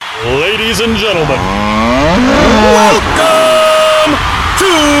Ladies and gentlemen, welcome to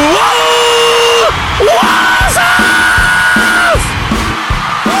What's Up?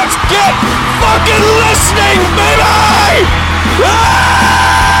 Let's get fucking listening, baby! Yes!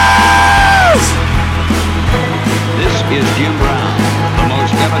 This is Jim Brown, the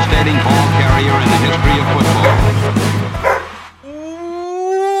most devastating ball carrier in the history of football.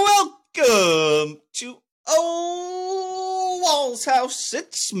 Welcome to Wall's House.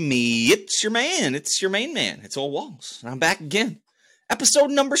 It's me. It's your man. It's your main man. It's Old Walls. And I'm back again. Episode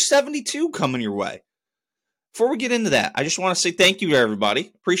number 72 coming your way. Before we get into that, I just want to say thank you to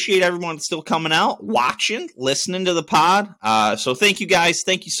everybody. Appreciate everyone that's still coming out, watching, listening to the pod. So thank you guys.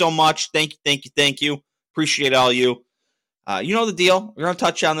 Thank you so much. Thank you. Appreciate all you. You know the deal. We're going to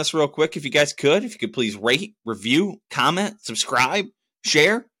touch on this real quick. If you guys could, please rate, review, comment, subscribe,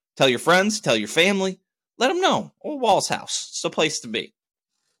 share, tell your friends, tell your family. Let them know. Old Walls House. It's the place to be.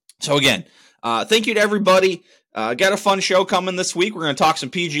 So again, thank you to everybody. Got a fun show coming this week. We're going to talk some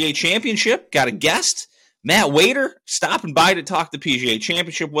PGA Championship. Got a guest, Matt Wiater, stopping by to talk the PGA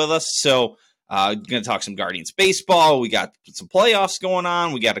Championship with us. So going to talk some Guardians baseball. We got some playoffs going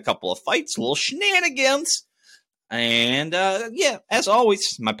on. We got a couple of fights, a little shenanigans. And yeah, as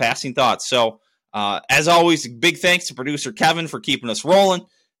always, my passing thoughts. So as always, big thanks to producer Kevin for keeping us rolling.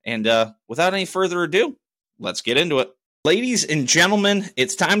 And without any further ado, let's get into it. Ladies and gentlemen,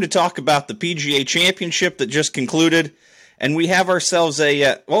 it's time to talk about the PGA Championship that just concluded. And we have ourselves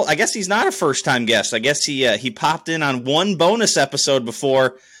well, I guess he's not a first-time guest. I guess he popped in on one bonus episode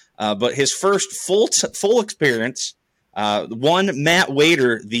before, but his first full experience, one Matt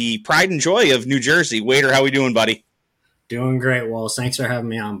Wiater, the pride and joy of New Jersey. Wiater, how we doing, buddy? Doing great, Walls. Thanks for having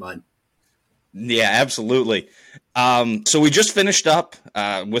me on, bud. Yeah, absolutely. So we just finished up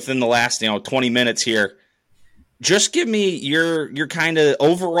within the last 20 minutes here. Just give me your kind of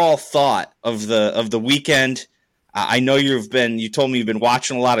overall thought of the weekend. I know you told me you've been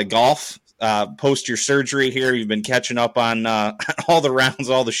watching a lot of golf post your surgery here. You've been catching up on all the rounds,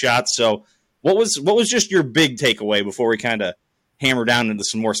 all the shots. So what was just your big takeaway before we kind of hammer down into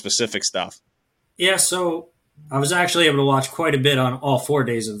some more specific stuff? Yeah, so I was actually able to watch quite a bit on all 4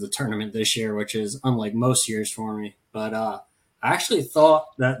 days of the tournament this year, which is unlike most years for me. But I actually thought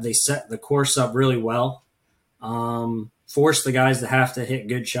that they set the course up really well, forced the guys to have to hit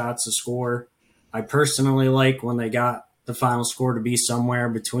good shots to score. I personally like when they got the final score to be somewhere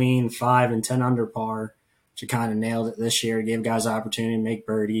between 5 and 10 under par, which kind of nailed it this year, gave guys the opportunity to make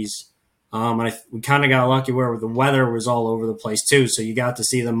birdies. And we kind of got lucky where the weather was all over the place too, so you got to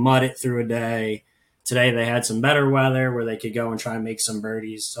see them mud it through a day. Today they had some better weather where they could go and try and make some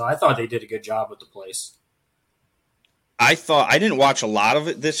birdies. So I thought they did a good job with the place. I didn't watch a lot of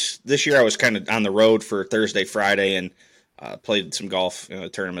it this year. I was kind of on the road for Thursday, Friday, and played some golf in a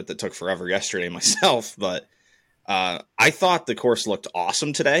tournament that took forever yesterday myself. But I thought the course looked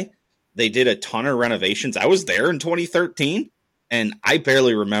awesome today. They did a ton of renovations. I was there in 2013, and I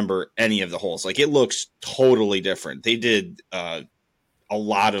barely remember any of the holes. Like, it looks totally different. They did a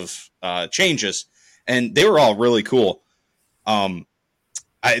lot of changes, and they were all really cool.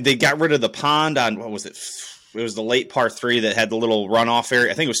 They got rid of the pond on, what was it? It was the late par 3 that had the little runoff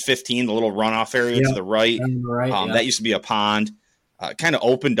area. I think it was 15, the little runoff area to the right. That used to be a pond. Kind of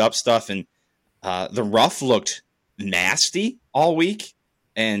opened up stuff, and the rough looked nasty all week.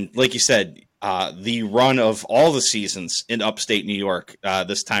 And like you said, the run of all the seasons in upstate New York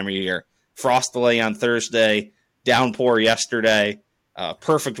this time of year. Frost delay on Thursday, downpour yesterday,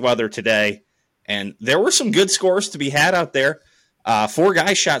 perfect weather today. And there were some good scores to be had out there. 4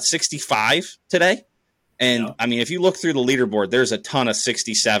 guys shot 65 today. And, I mean, if you look through the leaderboard, there's a ton of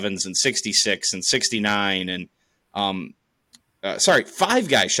 67s and 66 and 69. And, 5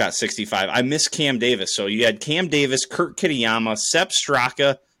 guys shot 65. I missed Cam Davis. So you had Cam Davis, Kurt Kitayama, Sepp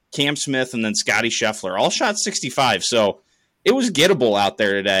Straka, Cam Smith, and then Scotty Scheffler. All shot 65. So it was gettable out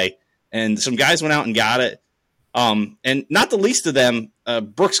there today. And some guys went out and got it. And not the least of them,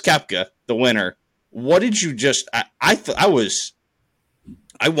 Brooks Koepka, the winner. What did you just –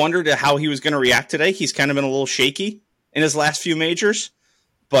 I wondered how he was going to react today. He's kind of been a little shaky in his last few majors,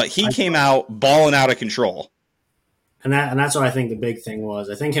 but he came out balling out of control. And that's what I think the big thing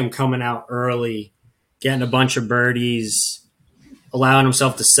was. I think him coming out early, getting a bunch of birdies, allowing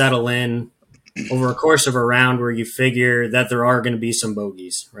himself to settle in over a course of a round where you figure that there are going to be some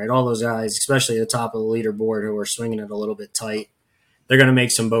bogeys, right? All those guys, especially at the top of the leaderboard who are swinging it a little bit tight, they're going to make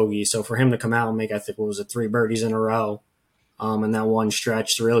some bogeys. So for him to come out and make, I think, 3 birdies in a row, and that one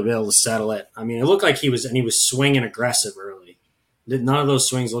stretch to really be able to settle it. I mean, it looked like he was swinging aggressive early. None of those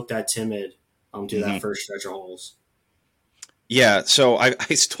swings looked that timid to that first stretch of holes. Yeah, so I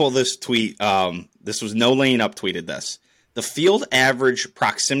stole this tweet. This was No Lane Up tweeted this. The field average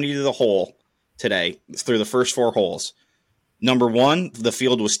proximity to the hole today through the first 4 holes. Number 1, the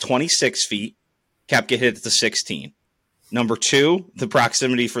field was 26 feet. Koepka hit it to 16. Number 2, the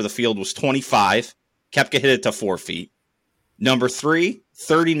proximity for the field was 25. Koepka hit it to 4 feet. Number 3,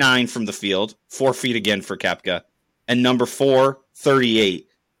 39 from the field, 4 feet again for Koepka. And number 4, 38.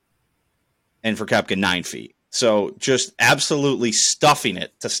 And for Koepka, 9 feet. So just absolutely stuffing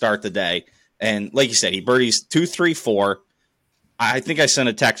it to start the day. And like you said, he birdies 2, 3, 4. I think I sent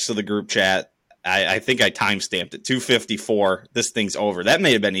a text to the group chat. I think I timestamped it. 2:54. This thing's over. That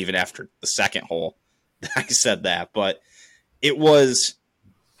may have been even after the second hole that I said that. But it was,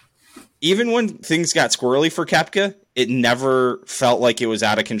 even when things got squirrely for Koepka, it never felt like it was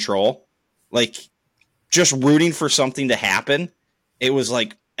out of control. Like, just rooting for something to happen. It was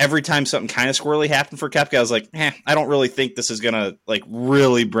like, every time something kind of squirrely happened for Koepka, I was like, I don't really think this is going to like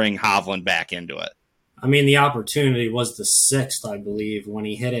really bring Hovland back into it. I mean, the opportunity was the 6th, I believe, when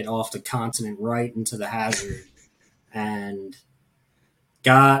he hit it off the continent right into the hazard and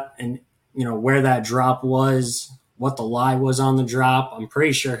got, and where that drop was, what the lie was on the drop. I'm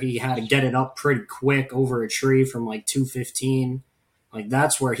pretty sure he had to get it up pretty quick over a tree from like 215. Like,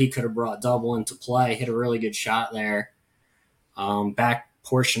 that's where he could have brought double into play, hit a really good shot there. Back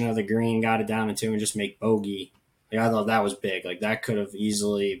portion of the green, got it down to 2 and just make bogey. Like, I thought that was big. Like, that could have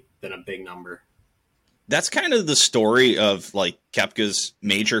easily been a big number. That's kind of the story of like Koepka's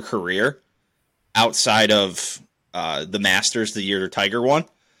major career outside of the Masters the year Tiger won,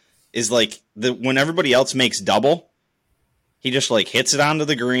 is like when everybody else makes double, he just like hits it onto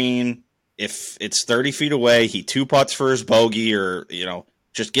the green. If it's 30 feet away, he 2-putts for his bogey, or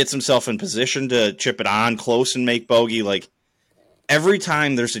just gets himself in position to chip it on close and make bogey. Like, every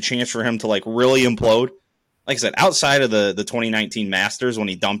time there's a chance for him to like really implode, like I said, outside of the 2019 Masters when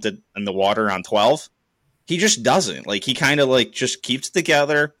he dumped it in the water on 12, he just doesn't. Like, he kind of like just keeps it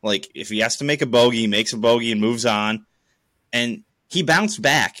together. Like, if he has to make a bogey, he makes a bogey and moves on. And he bounced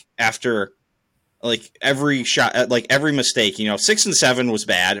back after like every shot, like every mistake. 6 and 7 was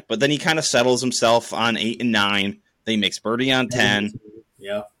bad, but then he kind of settles himself on 8 and 9. Then he makes birdie on 10.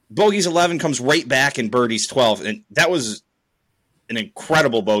 Yeah. Bogeys 11, comes right back and birdies 12. And that was an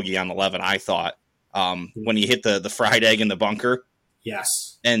incredible bogey on 11, I thought, when he hit the fried egg in the bunker.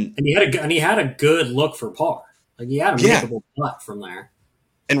 Yes, and he had a good look for par. Like, he had a makeable putt from there,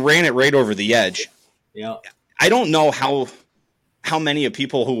 and ran it right over the edge. Yeah, I don't know how many of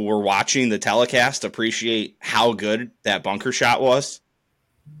people who were watching the telecast appreciate how good that bunker shot was.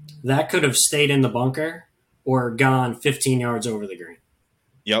 That could have stayed in the bunker or gone 15 yards over the green.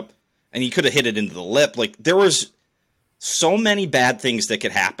 Yep, and he could have hit it into the lip. Like, there was so many bad things that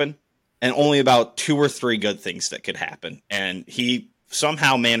could happen, and only about 2 or 3 good things that could happen. And he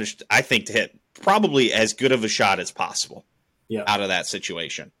somehow managed, I think, to hit probably as good of a shot as possible out of that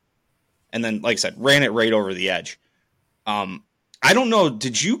situation. And then, like I said, ran it right over the edge. I don't know,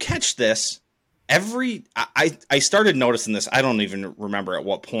 did you catch this? I started noticing this, I don't even remember at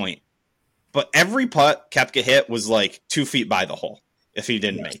what point, but every putt Koepka hit was like 2 feet by the hole if he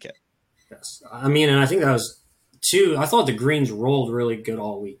didn't make it. Yes. I mean, and I think that was 2. I thought the greens rolled really good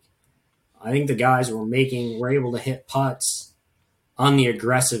all week. I think the guys were able to hit putts on the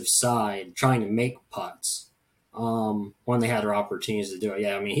aggressive side, trying to make putts when they had their opportunities to do it.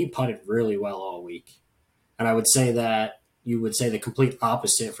 Yeah, I mean, he putted really well all week. And I would say that you would say the complete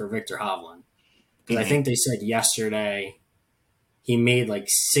opposite for Victor Hovland. Because I think they said yesterday he made like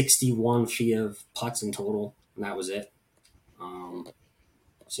 61 feet of putts in total, and that was it.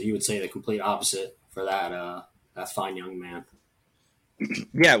 So you would say the complete opposite for that fine young man.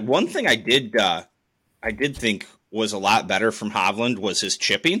 Yeah, one thing I did think was a lot better from Hovland was his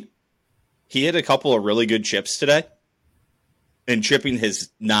chipping. He hit a couple of really good chips today, and chipping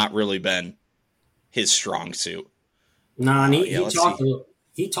has not really been his strong suit. No, and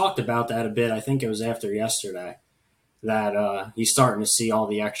he talked about that a bit. I think it was after yesterday that he's starting to see all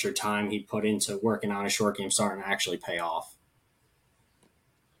the extra time he put into working on a short game starting to actually pay off.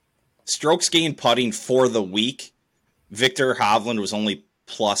 Strokes gained putting for the week, Victor Hovland was only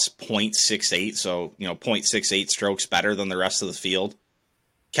plus 0.68, so 0.68 strokes better than the rest of the field.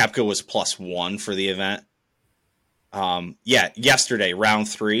 Koepka was plus 1 for the event. Yesterday, round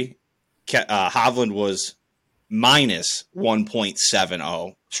 3, Hovland was minus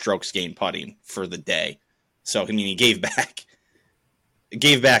 1.70 strokes gained putting for the day. So, I mean, he gave back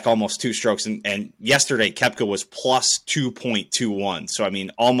almost 2 strokes. And yesterday, Koepka was plus 2.21. So, I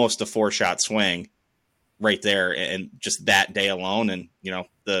mean, almost a 4-shot swing right there, and just that day alone. And,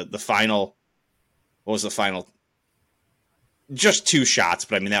 the final, what was the final? just 2 shots,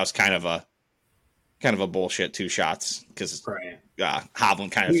 but I mean that was kind of a bullshit 2 shots because Right.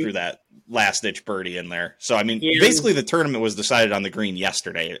 Hovland kind of threw that last ditch birdie in there. So I mean, Yeah. basically the tournament was decided on the green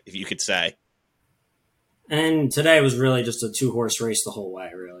yesterday, if you could say. And today was really just a 2-horse race the whole way.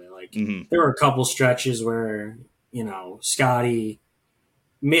 Really, like there were a couple stretches where Scotty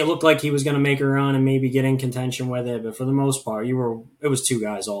it looked like he was going to make a run and maybe get in contention with it, but for the most part, it was 2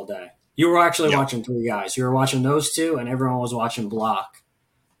 guys all day. You were actually watching 3 guys. You were watching those 2, and everyone was watching Block.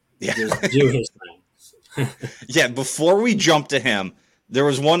 Yeah. Just do his thing. Yeah, before we jump to him, there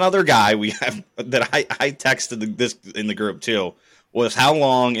was one other guy we have that I texted this in the group too, was how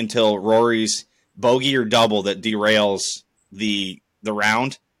long until Rory's bogey or double that derails the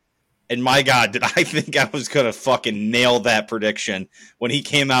round. And my God, did I think I was going to fucking nail that prediction when he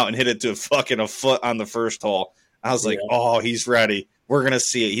came out and hit it to fucking a foot on the first hole. I was like, oh, he's ready. We're going to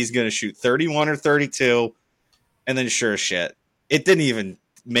see it. He's going to shoot 31 or 32. And then sure as shit, it didn't even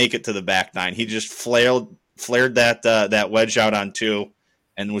make it to the back 9. He just flared that wedge out on 2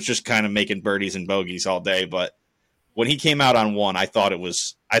 and was just kind of making birdies and bogeys all day. But when he came out on 1, I thought we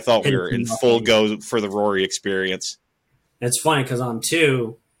were in full go for the Rory experience. It's funny because on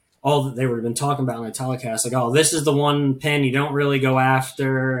 2, all that they would have been talking about in the telecast, like, oh, this is the one pin you don't really go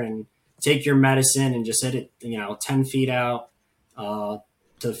after, and take your medicine and just hit it, 10 feet out to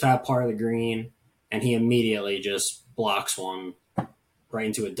the fat part of the green, and he immediately just blocks one right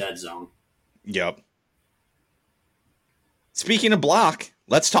into a dead zone. Yep. Speaking of Block,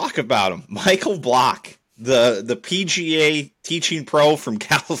 let's talk about him. Michael Block, the PGA teaching pro from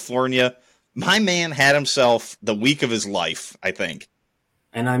California. My man had himself the week of his life, I think.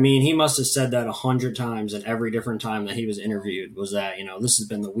 And I mean, he must have said that 100 times, and every different time that he was interviewed was that, this has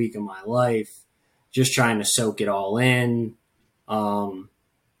been the week of my life, just trying to soak it all in.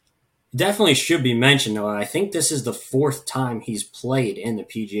 Definitely should be mentioned, though. I think this is the 4th time he's played in the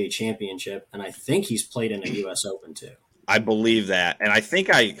PGA Championship, and I think he's played in a U.S. Open, too. I believe that. And I think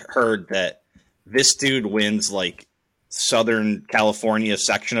I heard that this dude wins, like, Southern California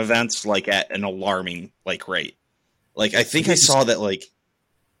section events, like, at an alarming, like, rate. Like, I think I saw that, like,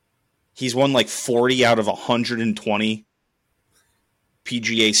 he's won like 40 out of 120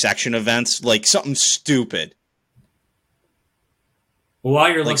 PGA section events, like something stupid. Well,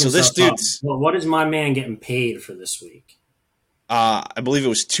 while you're looking, so this dude's what is my man getting paid for this week? I believe it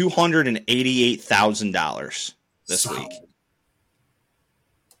was $288,000 this week.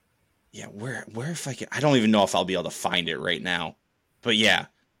 Yeah, where if I can, I don't even know if I'll be able to find it right now, but yeah,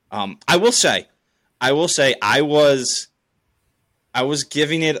 I will say I was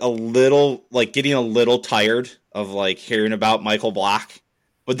giving it a little, like, getting a little tired of, like, hearing about Michael Block.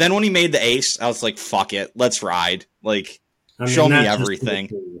 But then when he made the ace, I was like, fuck it. Let's ride. Like, show me everything.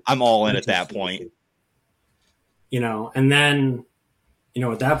 I'm all in at that point. And then,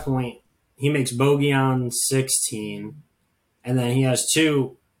 at that point, he makes bogey on 16. And then he has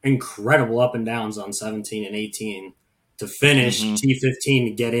 2 incredible up and downs on 17 and 18 to finish T15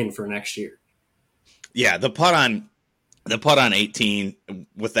 to get in for next year. Yeah, the putt on 18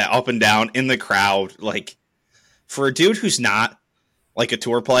 with that up and down in the crowd, like, for a dude who's not like a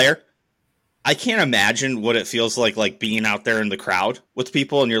tour player, I can't imagine what it feels like being out there in the crowd with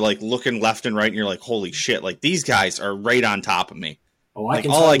people and you're like looking left and right and you're like, holy shit, like these guys are right on top of me. Oh, like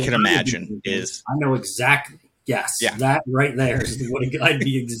all I can imagine is I know exactly. Yes, yeah. That right there is what I'd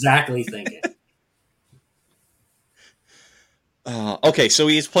be exactly thinking. Okay, so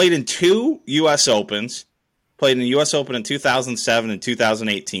he's played in 2 U.S. Opens. Played in the U.S. Open in 2007 and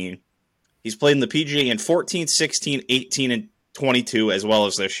 2018. He's played in the PGA in 14, 16, 18, and 22, as well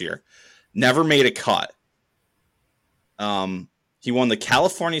as this year. Never made a cut. He won the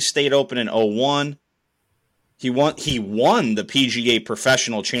California State Open in 01. He won the PGA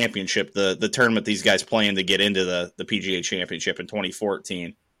Professional Championship, the tournament these guys playing to get into the PGA Championship in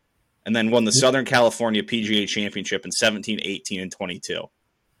 2014. And then won the Southern California PGA Championship in 17, 18, and 22.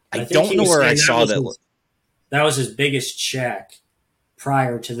 I don't know where I saw that. That was his biggest check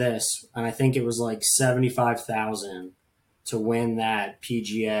prior to this, and I think it was like $75,000 to win that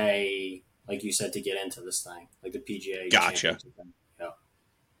PGA, like you said, to get into this thing, like the PGA. Gotcha.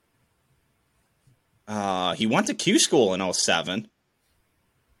 Yeah. He went to Q School in 07.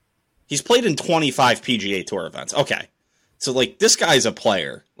 He's played in 25 PGA Tour events. Okay, so like this guy's a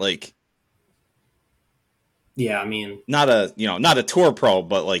player. Like, yeah, I mean, not a tour pro,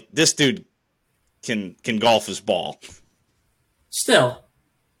 but like this dude can golf his ball. Still.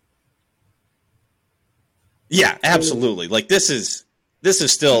 Yeah, absolutely. Like this is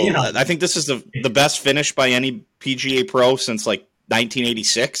still I think this is the best finish by any PGA pro since like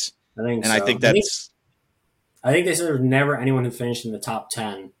 1986. I think and so. I think that's I think they said there was never anyone who finished in the top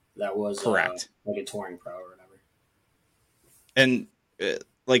 10 that was Correct. like a touring pro or whatever. And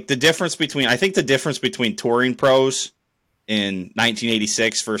like the difference between, I think the difference between touring pros in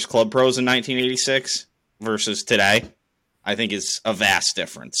 1986 versus club pros in 1986 versus today, I think is a vast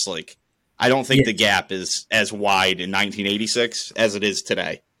difference. Like, I don't think the gap is as wide in 1986 as it is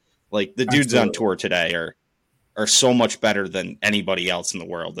today. Like, the dudes on tour today are so much better than anybody else in the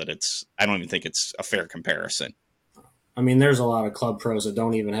world that I don't even think it's a fair comparison. I mean, there's a lot of club pros that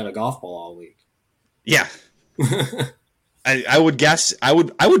don't even hit a golf ball all week. Yeah. I would guess, I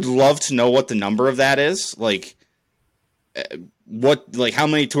would love to know what the number of that is. Like, how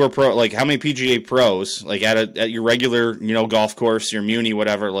many tour pro, like how many PGA pros, like at your regular, golf course, your Muni,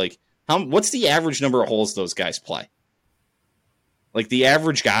 whatever, like what's the average number of holes those guys play? Like the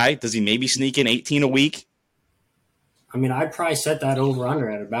average guy, does he maybe sneak in 18 a week? I mean, I'd probably set that over under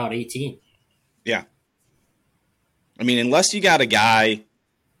at about 18. Yeah. I mean, unless you got a guy,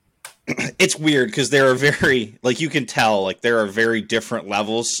 it's weird because there are very, like you can tell, like there are very different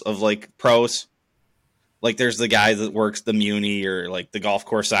levels of like pros. Like there's the guy that works the Muni or like the golf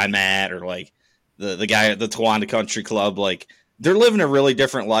course I'm at or like the guy at the Tawanda Country Club. Like they're living a really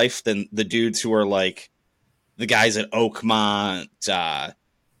different life than the dudes who are like the guys at Oakmont,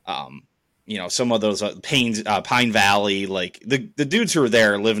 some of those Pine Valley. Like the dudes who are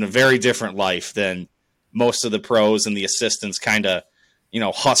there are living a very different life than most of the pros and the assistants kind of,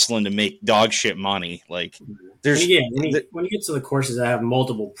 hustling to make dog shit money. Like there's when you get to the courses that have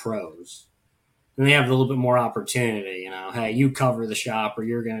multiple pros, then they have a little bit more opportunity. Hey, you cover the shop, or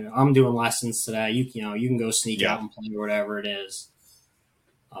I'm doing lessons today. You can go sneak out and play or whatever it is.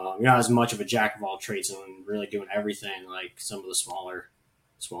 You're not as much of a jack of all trades and really doing everything like some of the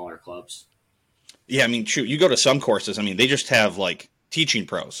smaller clubs. Yeah, I mean, shoot, you go to some courses. I mean, they just have like teaching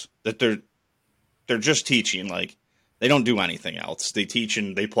pros that they're just teaching. Like they don't do anything else. They teach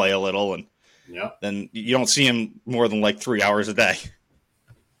and they play a little, and then you don't see them more than like 3 hours a day.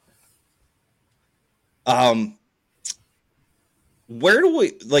 Where do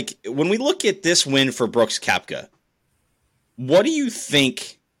we, like, when we look at this win for Brooks Koepka, what do you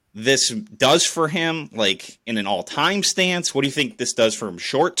think this does for him, like, in an all-time stance? What do you think this does for him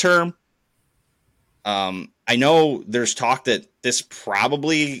short term? I know there's talk that this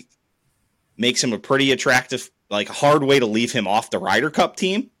probably makes him a pretty attractive, like, hard way to leave him off the Ryder Cup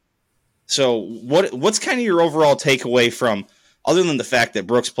team. So what's kind of your overall takeaway from, other than the fact that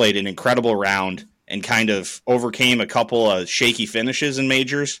Brooks played an incredible round and kind of overcame a couple of shaky finishes in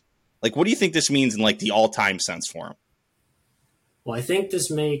majors? Like, what do you think this means in like the all-time sense for him? Well, I think this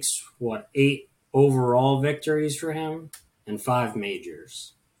makes 8 overall victories for him and 5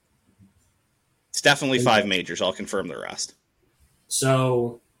 majors. It's definitely 5 majors. I'll confirm the rest.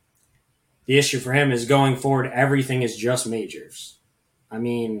 So the issue for him is going forward, everything is just majors. I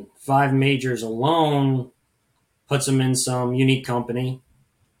mean, 5 majors alone puts him in some unique company.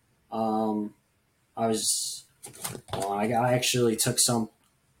 I actually took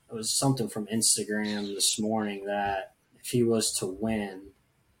it was something from Instagram this morning that if he was to win,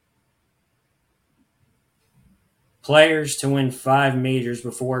 players to win 5 majors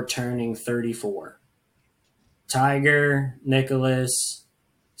before turning 34. Tiger, Nicklaus,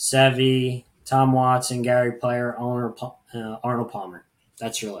 Seve, Tom Watson, Gary Player, Arnold Palmer.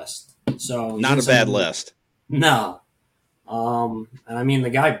 That's your list. So not a bad list. No. And I mean, the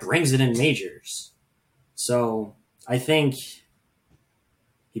guy brings it in majors. So I think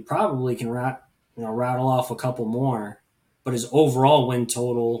he probably can rattle off a couple more. But his overall win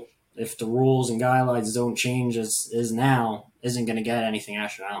total, if the rules and guidelines don't change as is now, isn't going to get anything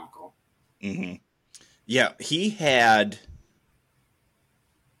astronomical. Mm-hmm. Yeah, he had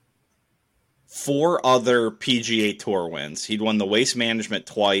 4 other PGA Tour wins. He'd won the Waste Management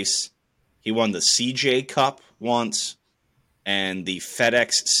twice. He won the CJ Cup once and the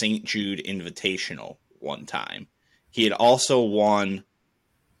FedEx St. Jude Invitational one time. He had also won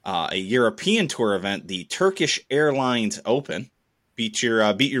a European Tour event, the Turkish Airlines Open. Beat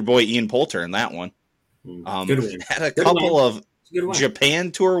your boy Ian Poulter in that one. Good win. Had a couple of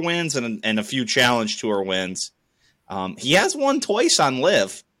Japan Tour wins and a few Challenge Tour wins. He has won twice on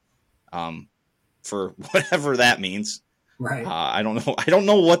Live, for whatever that means. Right. I don't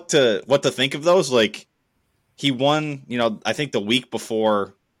know what to think of those. Like, he won, I think the week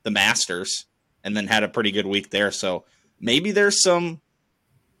before the Masters, and then had a pretty good week there. So maybe there's some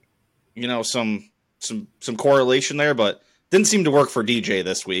correlation there, but didn't seem to work for DJ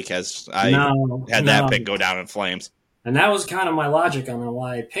this week, as I had that pick go down in flames. And that was kind of my logic on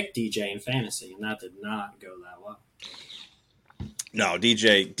why I picked DJ in fantasy, and that did not go that well. No,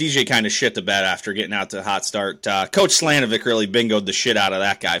 DJ kind of shit the bed after getting out to a hot start. Coach Slanovic really bingoed the shit out of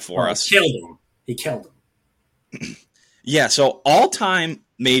that guy for us. He killed him. Yeah, so all-time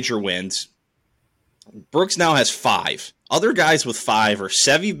major wins. Brooks now has 5. Other guys with 5 are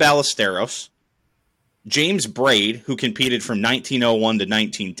Seve Ballesteros, James Braid, who competed from 1901 to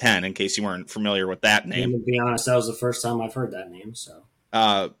 1910, in case you weren't familiar with that name. To be honest, that was the first time I've heard that name.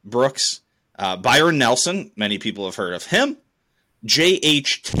 So Brooks, Byron Nelson, many people have heard of him.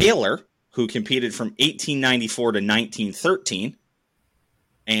 J.H. Taylor, who competed from 1894 to 1913.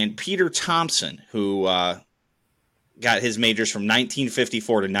 And Peter Thompson, who got his majors from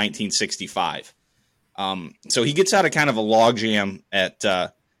 1954 to 1965. So he gets out of kind of a logjam at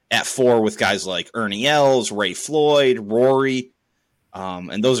 4 with guys like Ernie Els, Ray Floyd, Rory,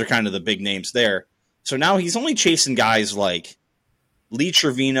 and those are kind of the big names there. So now he's only chasing guys like Lee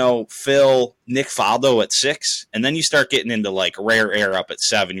Trevino, Phil, Nick Faldo at 6, and then you start getting into like rare air up at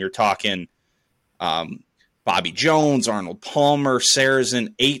 7. You're talking Bobby Jones, Arnold Palmer,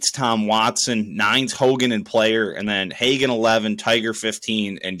 Sarazen, 8's Tom Watson, 9's Hogan and Player, and then Hagen 11, Tiger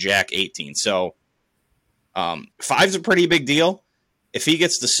 15, and Jack 18. So 5's a pretty big deal. If he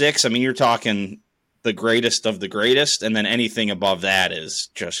gets to 6, I mean, you're talking the greatest of the greatest, and then anything above that is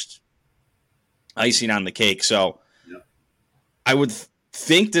just icing on the cake. So I would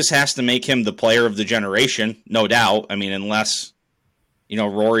think this has to make him the player of the generation, no doubt. I mean, unless,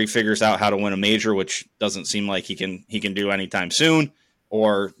 Rory figures out how to win a major, which doesn't seem like he can do anytime soon,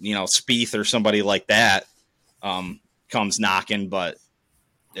 or, Spieth or somebody like that comes knocking. But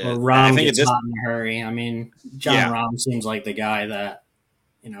or Rahm gets hot in a hurry. I mean, John Rahm seems like the guy that,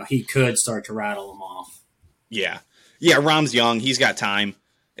 he could start to rattle them off. Yeah. Yeah, Rahm's young. He's got time.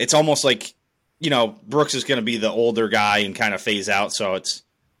 It's almost like, Brooks is going to be the older guy and kind of phase out. So it's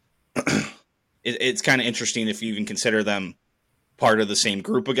it's kind of interesting if you even consider them part of the same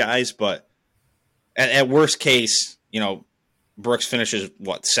group of guys. But at worst case, Brooks finishes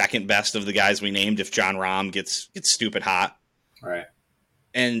second best of the guys we named if John Rahm gets stupid hot. Right.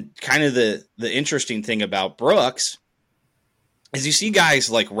 And kind of the interesting thing about Brooks is you see guys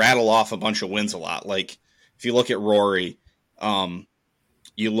like rattle off a bunch of wins a lot. Like if you look at Rory,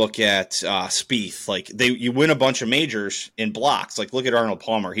 you look at Spieth, like you win a bunch of majors in blocks. Like look at Arnold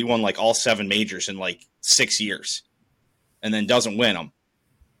Palmer. He won like all 7 majors in like 6 years and then doesn't win them.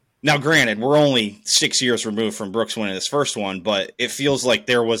 Now, granted, we're only 6 years removed from Brooks winning his first one, but it feels like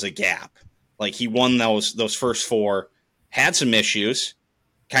there was a gap. Like he won those first 4, had some issues,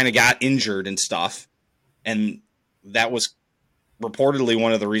 kind of got injured and stuff. And that was reportedly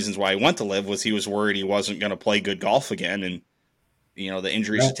one of the reasons why he went to LIV was he was worried he wasn't going to play good golf again. And the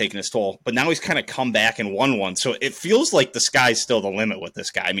injuries have taken its toll, but now he's kind of come back and won one. So it feels like the sky's still the limit with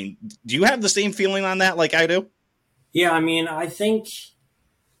this guy. I mean, do you have the same feeling on that like I do? Yeah, I mean, I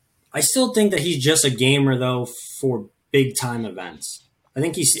still think that he's just a gamer, though, for big-time events. I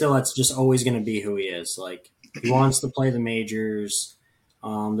think that's just always going to be who he is. Like, he wants to play the majors,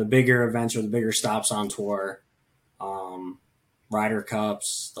 the bigger events or the bigger stops on tour, Ryder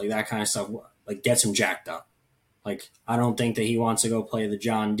Cups, like that kind of stuff, like gets him jacked up. Like, I don't think that he wants to go play the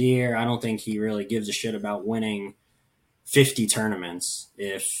John Deere. I don't think he really gives a shit about winning 50 tournaments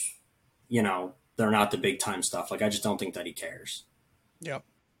if, they're not the big-time stuff. Like, I just don't think that he cares. Yep.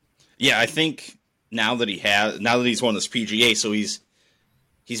 Yeah, I think now that he's won this PGA, so he's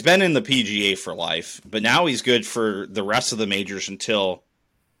been in the PGA for life, but now he's good for the rest of the majors until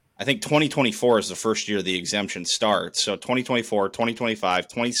I think 2024 is the first year the exemption starts. So 2024, 2025,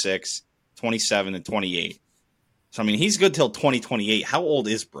 26, 27, and 28. So, I mean, he's good till 2028. How old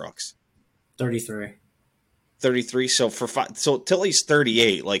is Brooks? 33. 33. So till he's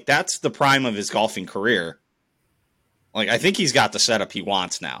 38, like that's the prime of his golfing career. Like, I think he's got the setup he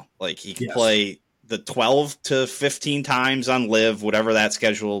wants now. Like, he can play the 12 to 15 times on LIV, whatever that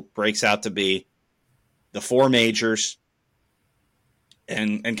schedule breaks out to be, the 4 majors,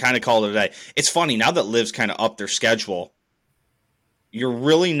 and kind of call it a day. It's funny, now that LIV's kind of upped their schedule, you're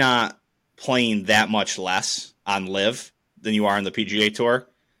really not playing that much less on LIV than you are on the PGA Tour.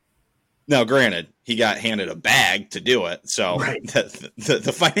 Now, granted, he got handed a bag to do it, so right.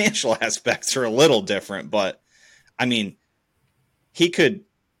 the financial aspects are a little different, but I mean,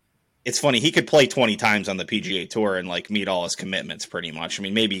 it's funny, he could play 20 times on the PGA Tour and like meet all his commitments pretty much. I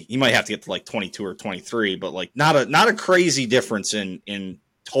mean, maybe he might have to get to like 22 or 23, but like not a crazy difference in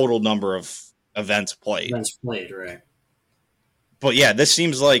total number of events played. Events played, right. But yeah, this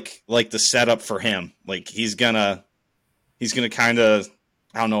seems like the setup for him. Like he's gonna kind of,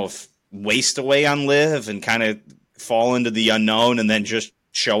 I don't know, if waste away on LIV and kind of fall into the unknown and then just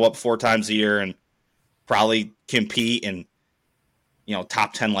show up 4 times a year and probably compete. And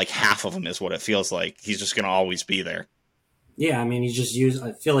top 10, like half of them is what it feels like. He's just going to always be there. Yeah, I mean,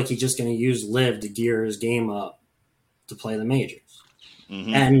 I feel like he's just going to use Live to gear his game up to play the majors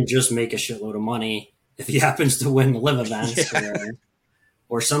and just make a shitload of money if he happens to win the Live events. Yeah.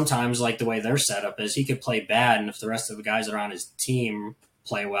 Or sometimes, like the way their setup is, he could play bad, and if the rest of the guys that are on his team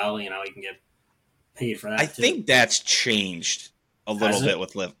play well, he can get paid for that. I think that's changed a little bit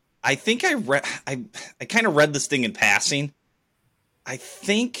with Liv. I think I kind of read this thing in passing. I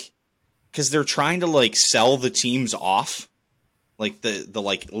think because they're trying to like sell the teams off, like the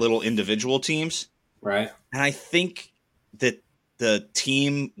like little individual teams, right? And I think that the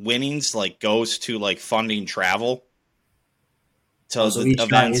team winnings like goes to like funding travel. So each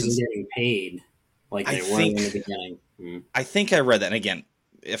guy isn't getting paid like they were in the beginning. I think I read that, and again,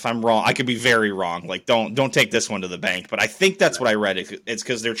 if I'm wrong, I could be very wrong. Like, don't take this one to the bank, but I think that's what I read. It's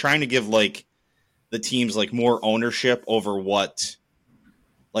because they're trying to give like the teams like more ownership over what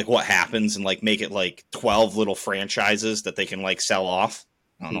happens, and like make it like 12 little franchises that they can like sell off.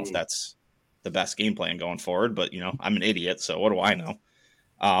 I don't know if that's the best game plan going forward, but I'm an idiot, so what do I know?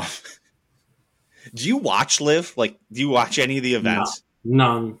 Do you watch Live? Like, do you watch any of the events?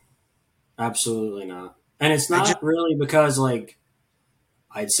 No, none. Absolutely not. And it's not really because like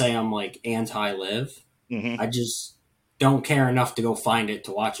I'd say I'm like anti-Live. I just don't care enough to go find it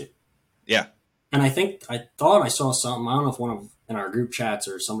to watch it. Yeah. And I thought I saw something. I don't know if in our group chats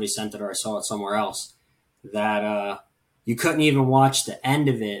or somebody sent it or I saw it somewhere else that you couldn't even watch the end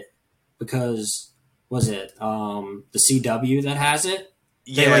of it because was it the CW that has it?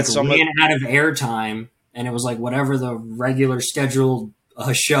 They ran out of airtime, and it was like whatever the regular scheduled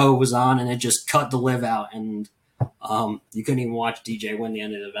show was on, and it just cut the Live out, and you couldn't even watch DJ win the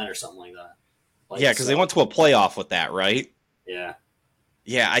end of the event or something like that. Because they went to a playoff with that, right? Yeah.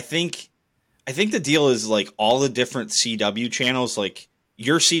 Yeah, I think the deal is like all the different CW channels, like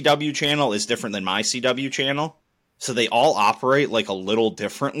your CW channel is different than my CW channel, so they all operate like a little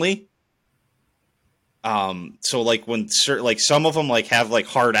differently. So like when like some of them like have like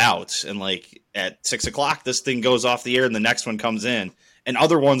hard outs, and like at 6:00 this thing goes off the air and the next one comes in, and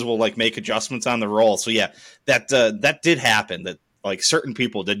other ones will like make adjustments on the roll. So yeah, that did happen. That like certain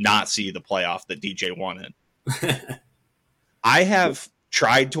people did not see the playoff that DJ won in. I have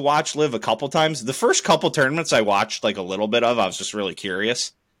tried to watch Live a couple times. The first couple tournaments I watched like a little bit of. I was just really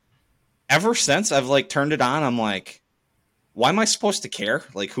curious. Ever since I've like turned it on, I'm like, why am I supposed to care?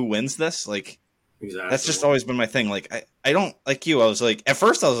 Like, who wins this? Like. Exactly. That's just always been my thing. Like, I don't like you. I was like, at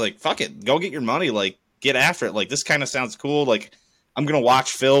first I was like, fuck it, go get your money. Like, get after it. Like, this kind of sounds cool. Like, I'm going to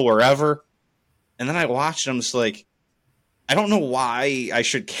watch Phil wherever. And then I watched and I'm just like, I don't know why I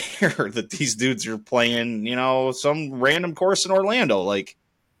should care that these dudes are playing, some random course in Orlando. Like,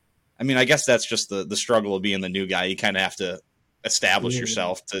 I mean, I guess that's just the struggle of being the new guy. You kind of have to establish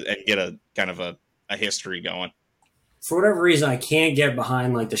yourself and get a kind of a history going. For whatever reason, I can't get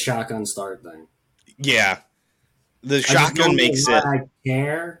behind like the shotgun start thing. Yeah. The shotgun makes it. I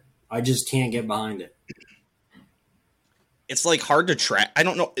care. I just can't get behind it. It's like hard to track. I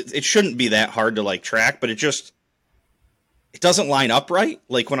don't know. It shouldn't be that hard to like track, but it doesn't line up right.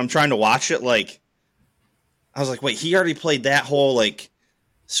 Like when I'm trying to watch it, like I was like, wait, he already played that hole. Like,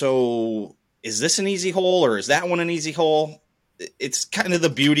 so is this an easy hole or is that one an easy hole? It's kind of the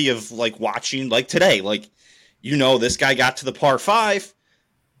beauty of like watching like today, like, this guy got to the par 5.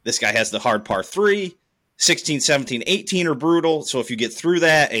 This guy has the hard par 3, 16, 17, 18 are brutal. So if you get through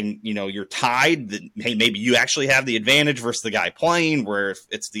that and, you're tied, then, hey, maybe you actually have the advantage versus the guy playing, where if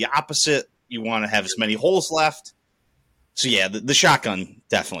it's the opposite, you want to have as many holes left. So yeah, the shotgun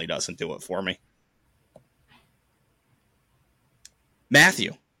definitely doesn't do it for me.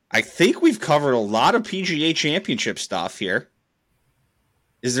 Matthew, I think we've covered a lot of PGA Championship stuff here.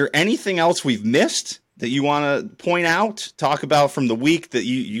 Is there anything else we've missed that you want to point out, talk about from the week that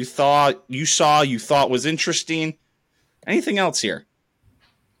you thought was interesting? Anything else here?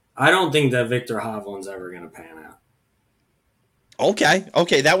 I don't think that Victor Hovland's ever going to pan out.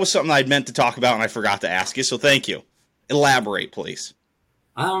 Okay. That was something I'd meant to talk about and I forgot to ask you, so thank you. Elaborate, please.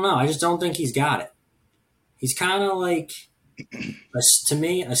 I don't know. I just don't think he's got it. He's kind of like, to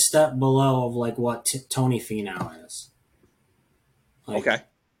me, a step below of like what Tony Finau is. Like, okay.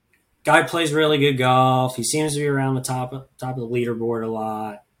 Guy plays really good golf. He seems to be around the top of the leaderboard a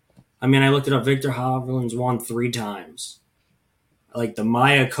lot. I mean, I looked it up. Victor Hovland's won 3 times. Like the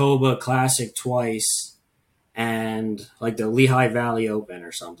Mayakoba Classic twice and like the Lehigh Valley Open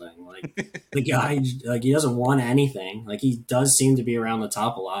or something. Like the guy, like he doesn't want anything. Like he does seem to be around the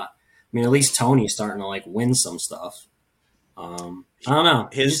top a lot. I mean, at least Tony's starting to like win some stuff. I don't know.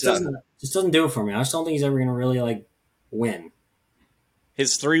 He just doesn't do it for me. I just don't think he's ever going to really like win.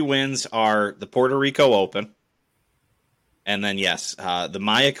 His 3 wins are the Puerto Rico Open, and then, yes, the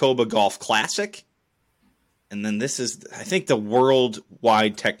Mayakoba Golf Classic, and then this is, I think, the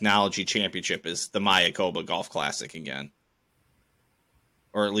Worldwide Technology Championship is the Mayakoba Golf Classic again,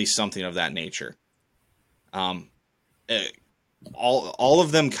 or at least something of that nature. All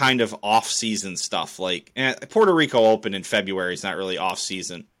of them kind of off-season stuff. Like Puerto Rico Open in February is not really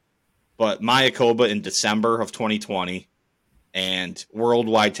off-season, but Mayakoba in December of 2020 and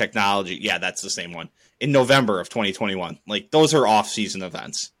Worldwide Technology, yeah, that's the same one, in November of 2021. Like, those are off-season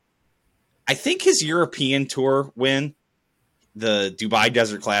events. I think his European Tour win, the Dubai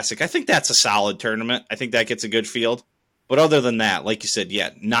Desert Classic, I think that's a solid tournament. I think that gets a good field. But other than that, like you said, yeah,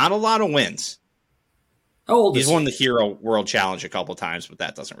 not a lot of wins. How old is He's won the Hero World Challenge a couple times, but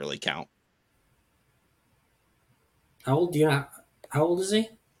that doesn't really count. How old? Do you know? How old is he?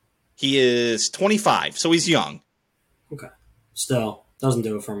 He is 25, so he's young. Okay. Still, doesn't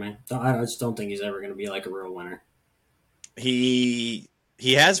do it for me. I just don't think he's ever going to be like a real winner. He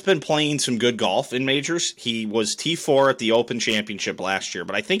has been playing some good golf in majors. He was T4 at the Open Championship last year,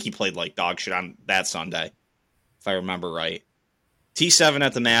 but I think he played like dog shit on that Sunday, if I remember right. T7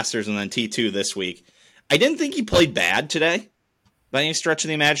 at the Masters and then T2 this week. I didn't think he played bad today by any stretch of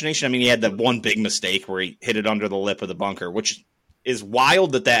the imagination. I mean, he had that one big mistake where he hit it under the lip of the bunker, which is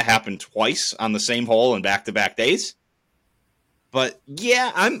wild that happened twice on the same hole in back-to-back days. But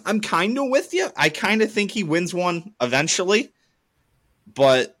yeah, I'm kind of with you. I kind of think he wins one eventually,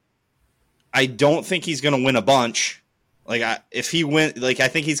 but I don't think he's going to win a bunch. Like, if he win, like, I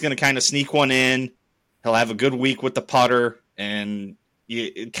think he's going to kind of sneak one in. He'll have a good week with the putter, and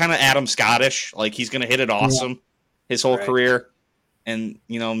kind of Adam Scottish. Like, he's going to hit it awesome his whole career, and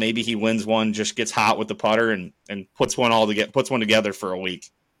maybe he wins one, just gets hot with the putter, and puts one together for a week.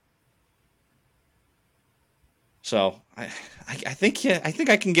 So I think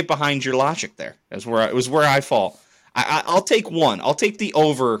I can get behind your logic there. It was where I fall. I'll take one. I'll take the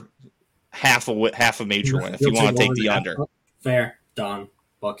over half a major win if you want to take the under. Fair, done,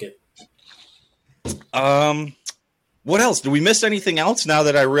 bucket. What else? Do we miss anything else? Now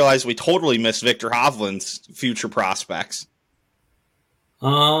that I realize we totally missed Victor Hovland's future prospects.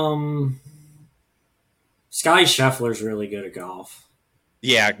 Sky Scheffler's really good at golf.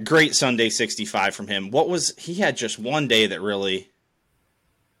 Yeah, great Sunday 65 from him. He had just one day that really...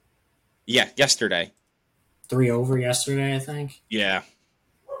 Yeah, yesterday. 3 over yesterday, I think. Yeah.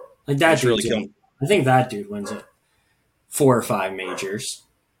 Like that dude, really I think that dude wins it 4 or 5 majors.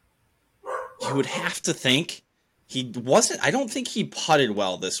 You would have to think he wasn't... I don't think he putted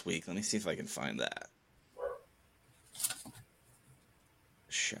well this week. Let me see if I can find that.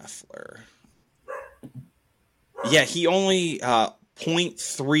 Scheffler. Yeah, he only...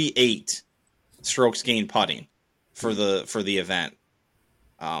 0.38 strokes gained putting for the event.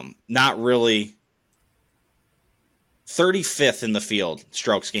 Not really. 35th in the field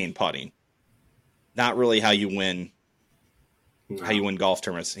strokes gained putting. Not really how you win. No. How you win golf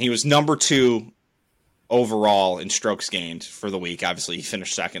tournaments. He was number 2 overall in strokes gained for the week. Obviously, he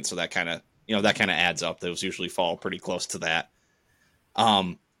finished second, so that kind of adds up. Those usually fall pretty close to that.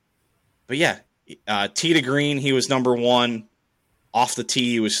 But yeah, tee to green, he was number 1. Off the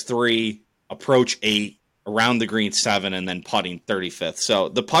tee, he was 3, approach 8, around the green 7, and then putting 35th. So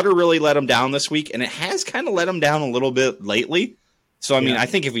the putter really let him down this week, and it has kind of let him down a little bit lately. So, I mean, I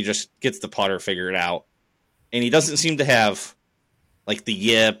think if he just gets the putter figured out, and he doesn't seem to have, like, the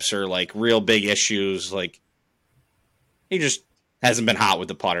yips or, like, real big issues, like, he just hasn't been hot with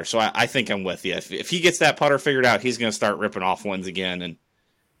the putter. So I think I'm with you. If he gets that putter figured out, he's going to start ripping off wins again, and,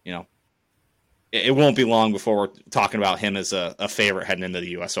 it won't be long before we're talking about him as a favorite heading into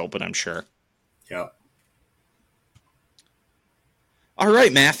the U.S. Open, I'm sure. Yeah. All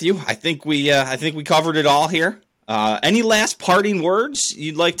right, Matthew. I think we covered it all here. Any last parting words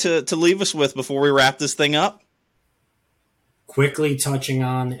you'd like to leave us with before we wrap this thing up? Quickly touching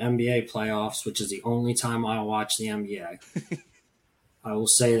on the NBA playoffs, which is the only time I watch the NBA. I will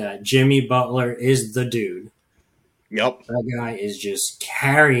say that Jimmy Butler is the dude. Yep. That guy is just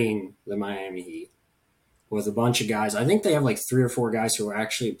carrying the Miami Heat with a bunch of guys. I think they have like 3 or 4 guys who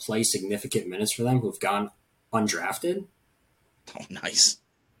actually play significant minutes for them who've gone undrafted. Oh, nice.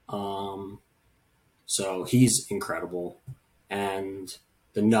 So he's incredible. And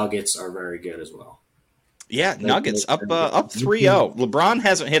the Nuggets are very good as well. Yeah, Nuggets up 3-0. LeBron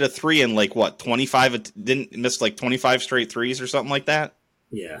hasn't hit a 3 in like what, 25, didn't miss like 25 straight threes or something like that?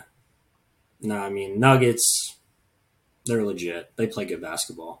 Yeah. No, I mean, Nuggets, they're legit. They play good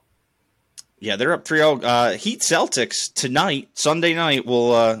basketball. Yeah, they're up 3-0. Heat Celtics tonight, Sunday night,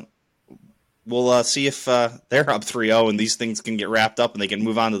 will we'll see if they're up 3-0 and these things can get wrapped up and they can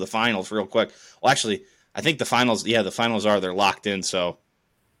move on to the finals real quick. Well, actually, I think the finals they're locked in. So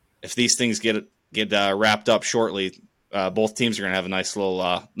if these things get wrapped up shortly, both teams are going to have a nice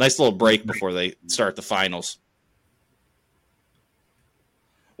little break before they start the finals.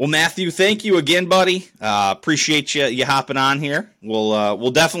 Well, Matthew, thank you again, buddy. Appreciate you hopping on here.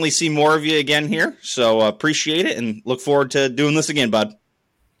 We'll definitely see more of you again here. So appreciate it and look forward to doing this again, bud.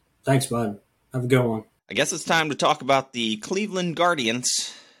 Thanks, bud. Have a good one. I guess it's time to talk about the Cleveland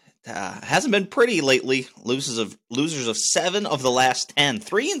Guardians. Hasn't been pretty lately. Losers of 7 of the last 10.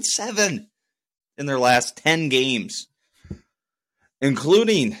 3-7 in their last 10 games,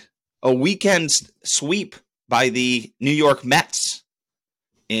 including a weekend sweep by the New York Mets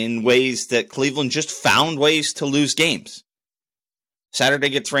in ways that Cleveland just found ways to lose games. Saturday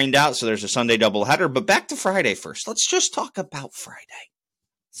gets rained out, so there's a Sunday doubleheader. But back to Friday first. Let's just talk about Friday.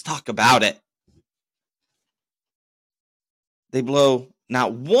 Let's talk about it. They blow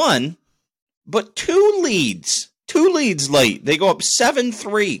not one, but 2 leads. 2 leads late. They go up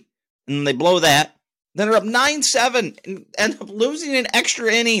 7-3, and they blow that. Then they're up 9-7 and end up losing in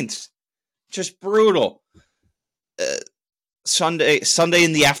extra innings. Just brutal. Sunday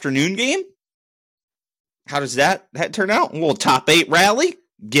in the afternoon game. How does that turn out? Well, top 8 rally.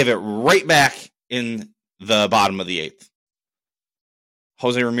 Give it right back in the bottom of the 8th.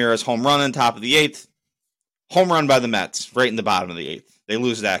 Jose Ramirez home run in top of the 8th. Home run by the Mets right in the bottom of the 8th. They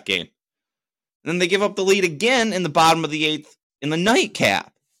lose that game. And then they give up the lead again in the bottom of the 8th in the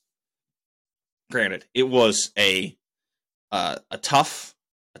nightcap. Granted, it was a tough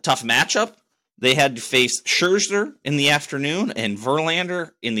matchup. They had to face Scherzer in the afternoon and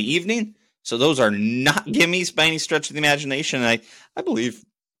Verlander in the evening. So those are not gimmies by any stretch of the imagination. And I believe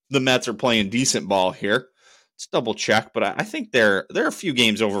the Mets are playing decent ball here. Let's double check, but I think they're a few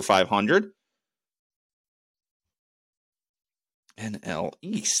games over 500. NL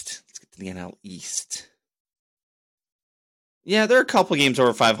East. Let's get to the NL East. Yeah, they're a couple games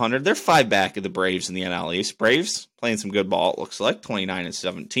over 500. They're 5 back of the Braves in the NL East. Braves playing some good ball, it looks like,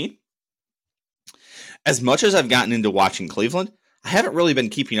 29-17. As much as I've gotten into watching Cleveland, I haven't really been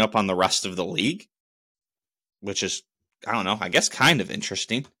keeping up on the rest of the league, which is, I don't know, I guess kind of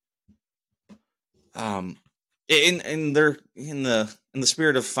interesting. And they're in the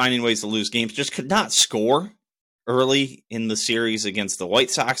spirit of finding ways to lose games, just could not score early in the series against the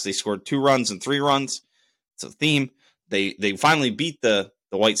White Sox. They scored 2 runs and 3 runs. It's a theme. They finally beat the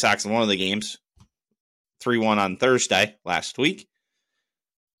White Sox in one of the games, 3-1 on Thursday last week.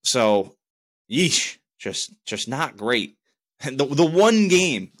 So, yeesh. Just not great. And the one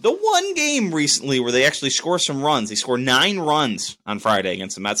game recently where they actually score some runs. They score 9 runs on Friday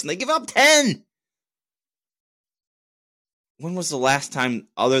against the Mets, and they give up 10. When was the last time,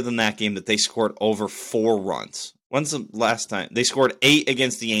 other than that game, that they scored over 4 runs? When's the last time? They scored 8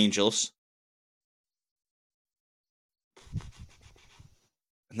 against the Angels.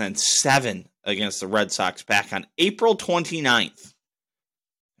 And then 7 against the Red Sox back on April 29th.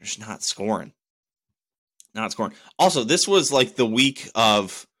 They're just not scoring. Also, this was like the week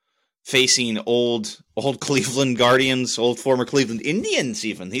of facing old Cleveland Guardians, old former Cleveland Indians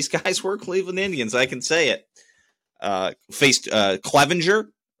even. These guys were Cleveland Indians, I can say it. Faced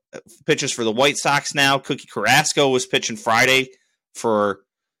Clevenger, pitches for the White Sox now. Cookie Carrasco was pitching Friday for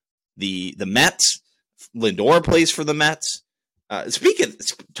the Mets. Lindor plays for the Mets.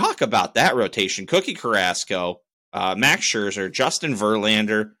 Talk about that rotation. Cookie Carrasco, Max Scherzer, Justin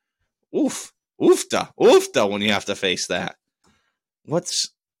Verlander. Oofta when you have to face that.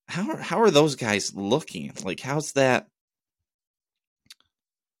 How are those guys looking? Like, how's that?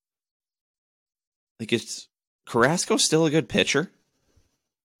 Like, is Carrasco still a good pitcher?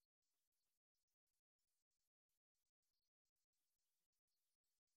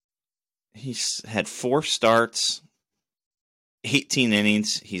 He's had 4 starts, 18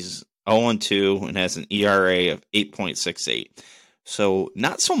 innings. He's 0-2 and has an ERA of 8.68. So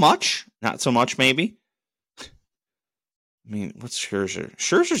not so much maybe. I mean, what's Scherzer?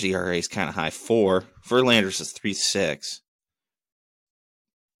 Scherzer's ERA is kind of high, 4. Verlander's is 3.6.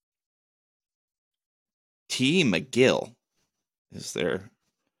 T. McGill is the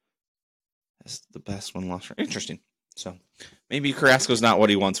best one lost. Interesting. So maybe Carrasco's not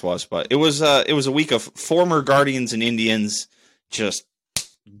what he once was, but it was a week of former Guardians and Indians just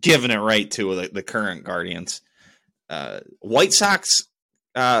giving it right to the current Guardians. White Sox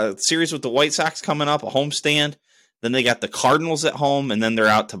series with the White Sox coming up, a homestand. Then they got the Cardinals at home, and then they're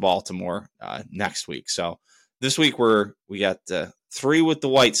out to Baltimore next week. So this week we got 3 with the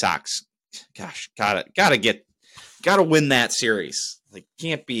White Sox. Gosh, gotta win that series. Like,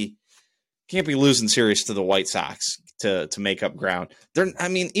 can't be Can't be losing series to the White Sox to make up ground.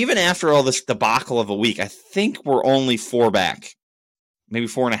 Even after all this debacle of a week, I think we're only 4 back, maybe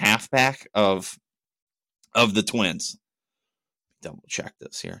 4.5 back of the Twins. Double check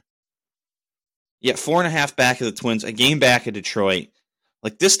this here. Yeah, 4.5 back of the Twins, a game back of Detroit.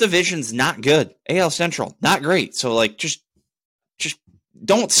 Like, this division's not good. AL Central, not great. So, like, just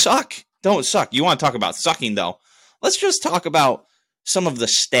don't suck. Don't suck. You want to talk about sucking, though? Let's just talk about some of the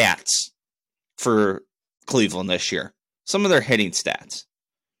stats for Cleveland this year. Some of their hitting stats.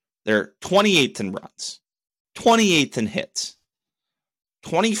 They're 28th in runs, 28th in hits,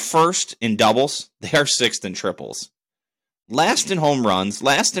 21st in doubles. They are 6th in triples. Last in home runs,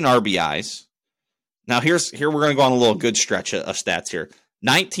 last in RBIs. Now, here we're going to go on a little good stretch of stats here.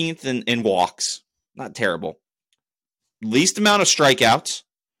 19th in walks. Not terrible. Least amount of strikeouts.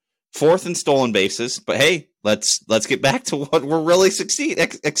 4th in stolen bases. But hey, let's get back to what we're really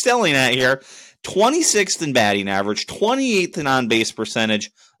excelling at here. 26th in batting average. 28th in on-base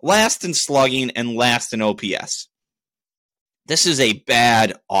percentage. Last in slugging and last in OPS. This is a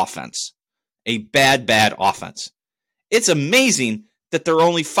bad offense. A bad offense. It's amazing that they're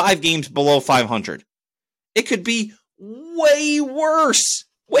only 5 games below 500. It could be way worse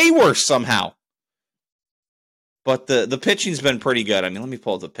somehow. But the pitching's been pretty good. I mean, let me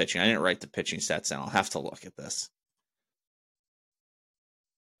pull up the pitching. I didn't write the pitching stats down. I'll have to look at this.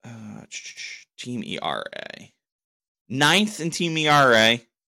 Team ERA. 9th in team ERA.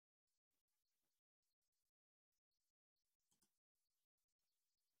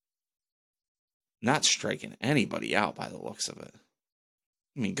 Not striking anybody out by the looks of it.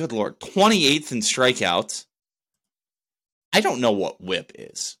 I mean, good Lord. 28th in strikeouts. I don't know what whip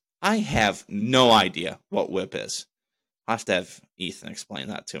is. I have no idea what whip is. I'll have to have Ethan explain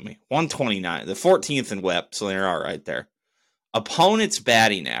that to me. 129. The 14th in whip, so they're all right there. Opponent's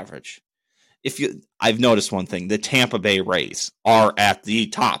batting average. I've noticed one thing. The Tampa Bay Rays are at the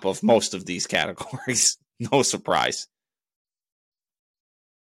top of most of these categories. No surprise.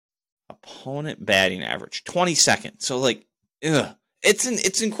 Opponent batting average, 22nd. So, like,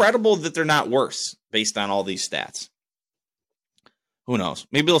 it's incredible that they're not worse based on all these stats. Who knows?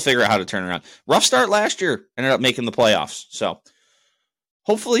 Maybe they'll figure out how to turn around. Rough start last year, ended up making the playoffs. So,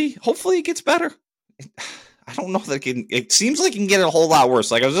 hopefully it gets better. I don't know that it seems like it can get a whole lot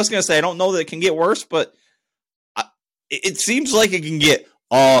worse. Like, I was just going to say, I don't know that it can get worse, but it seems like it can get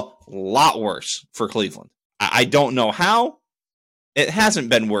a lot worse for Cleveland. I don't know how. It hasn't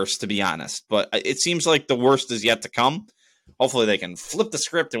been worse, to be honest, but it seems like the worst is yet to come. Hopefully they can flip the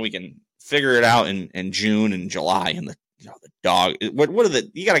script and we can figure it out in June and July and the dog.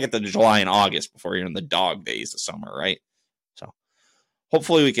 You got to get to July and August before you're in the dog days of summer, right? So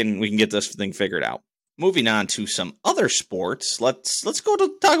hopefully we can get this thing figured out. Moving on to some other sports, let's go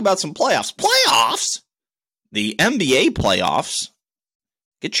to talk about some playoffs. Playoffs? The NBA playoffs.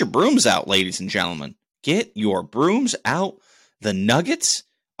 Get your brooms out, ladies and gentlemen. Get your brooms out. The Nuggets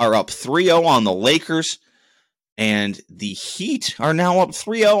are up 3-0 on the Lakers, and the Heat are now up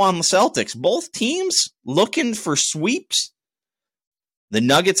 3-0 on the Celtics. Both teams looking for sweeps. The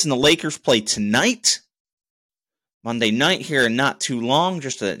Nuggets and the Lakers play tonight, Monday night here, and not too long,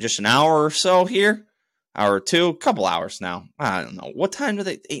 just an hour or so here, hour or two, a couple hours now. I don't know. What time do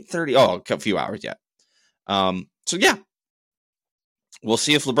they? 8:30? Oh, a few hours yet. So yeah, we'll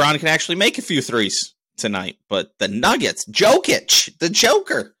see if LeBron can actually make a few threes tonight. But the Nuggets, Jokic, the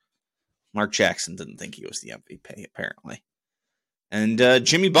Joker. Mark Jackson didn't think he was the MVP, apparently. And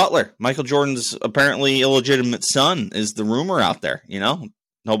Jimmy Butler, Michael Jordan's apparently illegitimate son, is the rumor out there. You know,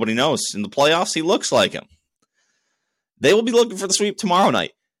 nobody knows. In the playoffs, he looks like him. They will be looking for the sweep tomorrow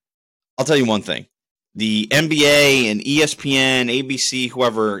night. I'll tell you one thing. The NBA and ESPN, ABC,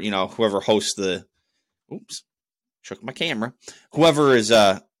 whoever hosts the... Oops, shook my camera. Whoever is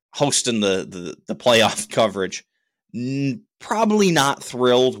hosting the playoff coverage, probably not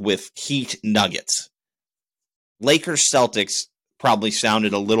thrilled with Heat Nuggets. Lakers Celtics probably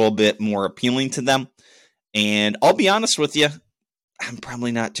sounded a little bit more appealing to them. And I'll be honest with you, I'm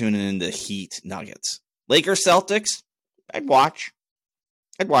probably not tuning into Heat Nuggets. Lakers Celtics, I'd watch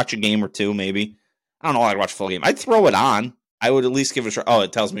a game or two, maybe. I don't know. I'd watch a full game. I'd throw it on. I would at least give it a try. Oh,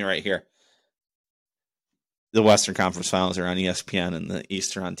 it tells me right here. The Western Conference Finals are on ESPN and the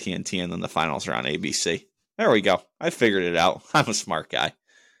East are on TNT, and then the finals are on ABC. There we go. I figured it out. I'm a smart guy.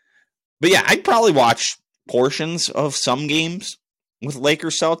 But yeah, I'd probably watch portions of some games with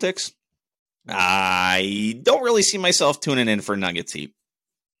Lakers Celtics. I don't really see myself tuning in for Nuggets Heat.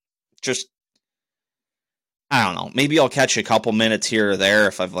 Just, I don't know. Maybe I'll catch a couple minutes here or there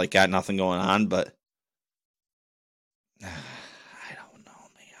if I've got nothing going on, but I don't know,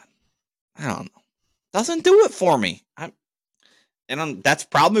 man. I don't know. Doesn't do it for me. That's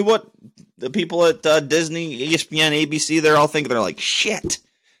probably what the people at Disney, ESPN, ABC, they're all thinking. They're like, shit,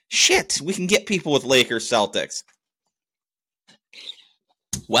 we can get people with Lakers, Celtics.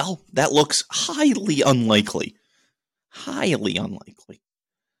 Well, that looks highly unlikely.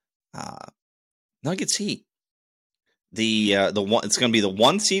 Nuggets Heat. The one, it's going to be the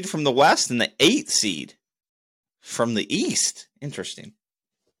 1 seed from the West and the 8 seed from the East. Interesting.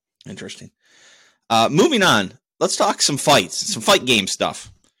 Moving on. Let's talk some fights, some fight game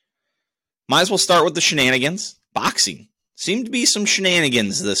stuff. Might as well start with the shenanigans. Boxing. Seemed to be some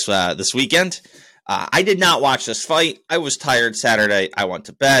shenanigans this weekend. I did not watch this fight. I was tired Saturday. I went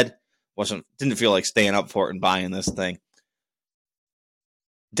to bed. Didn't feel like staying up for it and buying this thing.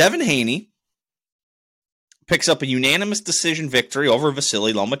 Devin Haney picks up a unanimous decision victory over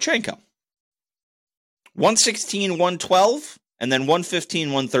Vasily Lomachenko. 116-112, and then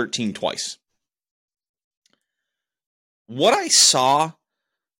 115-113 twice. What I saw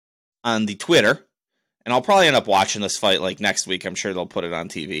on the Twitter, and I'll probably end up watching this fight like next week. I'm sure they'll put it on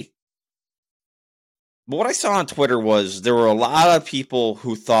TV. But what I saw on Twitter was there were a lot of people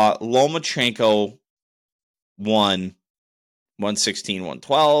who thought Lomachenko won 116-112,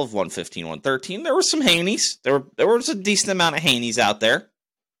 115-113. There were some Haneys. There was a decent amount of Haneys out there.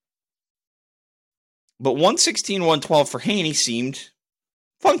 But 116-112 for Haney seemed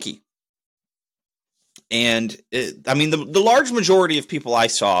funky. And, the large majority of people I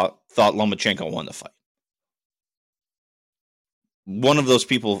saw thought Lomachenko won the fight. One of those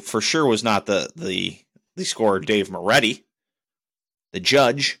people for sure was not the scorer, Dave Moretti, the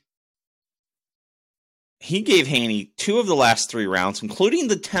judge. He gave Haney 2 of the last 3 rounds, including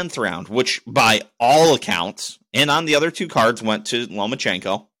the 10th round, which by all accounts, and on the other 2 cards went to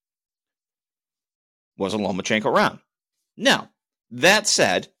Lomachenko, was a Lomachenko round. Now, that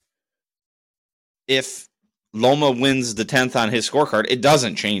said, if Loma wins the 10th on his scorecard, it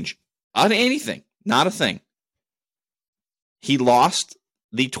doesn't change on anything. Not a thing. He lost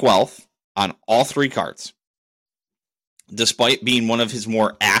the 12th on all 3 cards. Despite being one of his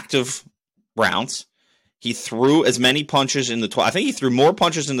more active rounds, he threw as many punches in the 12th. I think he threw more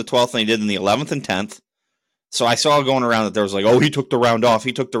punches in the 12th than he did in the 11th and 10th. So I saw going around that there was like, oh, he took the round off.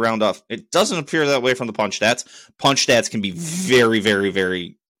 It doesn't appear that way from the punch stats. Punch stats can be very, very,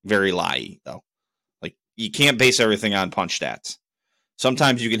 very, very lie, though. Like, you can't base everything on punch stats.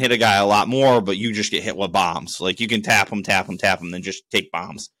 Sometimes you can hit a guy a lot more, but you just get hit with bombs. Like, you can tap him, then just take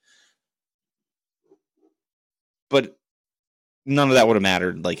bombs. But none of that would have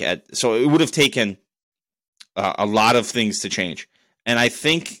mattered. So it would have taken a lot of things to change. And I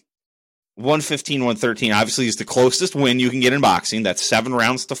think 115, 113 obviously is the closest win you can get in boxing. That's 7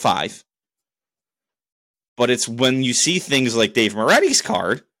 rounds to 5. But it's when you see things like Dave Moretti's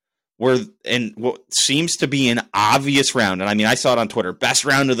card, and what seems to be an obvious round. And I mean, I saw it on Twitter. Best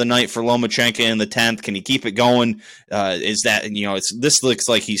round of the night for Lomachenko in the 10th. Can he keep it going? Is that, this looks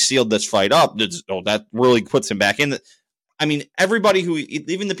like he sealed this fight up. That really puts him back in. Everybody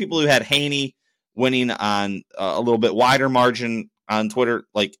even the people who had Haney winning on a little bit wider margin on Twitter,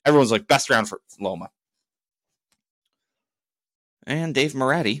 like, everyone's like, best round for Loma. And Dave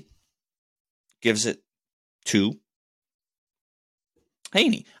Moretti gives it to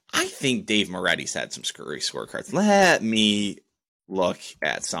Haney. I think Dave Moretti's had some screwy scorecards. Let me look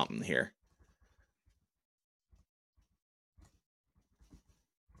at something here.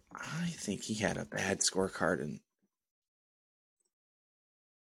 I think he had a bad scorecard in.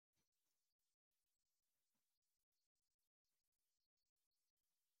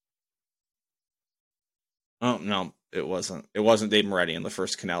 Oh, no, it wasn't. It wasn't Dave Moretti in the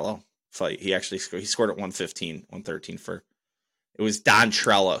first Canelo fight. He actually scored at 115, 113 for. It was Don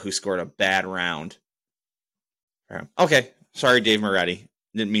Trella who scored a bad round. Okay, sorry, Dave Moretti.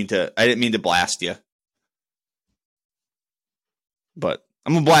 I didn't mean to blast you, but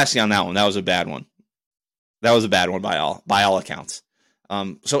I'm gonna blast you on that one. That was a bad one. That was a bad one by all accounts.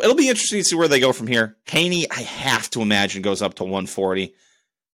 So it'll be interesting to see where they go from here. Haney, I have to imagine, goes up to 140.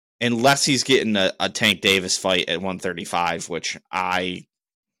 Unless he's getting a Tank Davis fight at 135, which I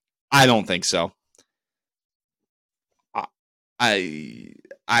don't think so.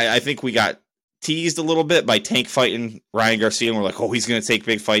 I think we got teased a little bit by Tank fighting Ryan Garcia, and we're like, oh, he's going to take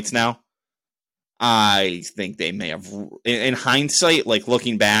big fights now. I think they may have, in hindsight, like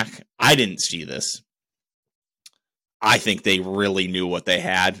looking back, I didn't see this. I think they really knew what they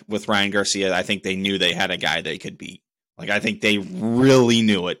had with Ryan Garcia. I think they knew they had a guy they could beat. Like, I think they really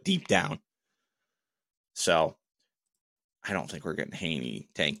knew it deep down. So, I don't think we're getting Haney,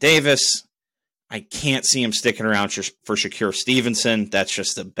 Tank Davis. I can't see him sticking around for Shakur Stevenson. That's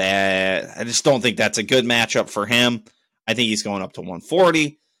just I just don't think that's a good matchup for him. I think he's going up to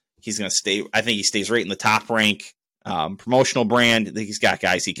 140. He's going to stay. I think he stays right in the top rank. Promotional brand. I think he's got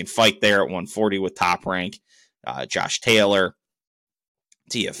guys he can fight there at 140 with top rank. Josh Taylor,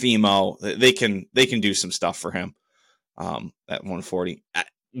 Tiafimo. They can do some stuff for him at 140.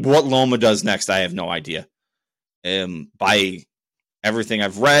 What Loma does next, I have no idea. By everything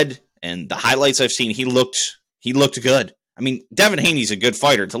I've read and the highlights I've seen, he looked good. I mean, Devin Haney's a good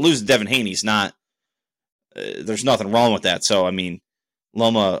fighter. To lose Devin Haney's not. There's nothing wrong with that. So I mean,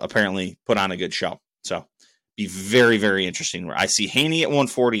 Loma apparently put on a good show. So be very, very interesting. Where I see Haney at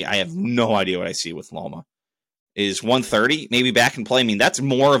 140. I have no idea what I see with Loma. Is 130 maybe back in play? I mean, that's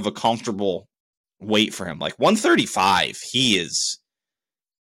more of a comfortable weight for him. Like 135, he's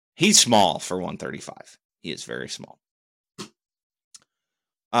small for 135. He is very small.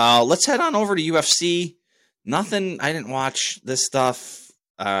 Let's head on over to UFC. Nothing. I didn't watch this stuff.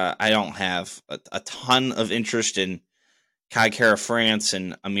 I don't have a ton of interest in Kai Kara France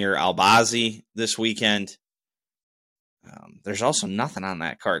and Amir Albazi this weekend. There's also nothing on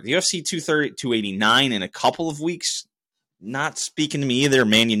that card. The UFC 230, 289 in a couple of weeks. Not speaking to me either.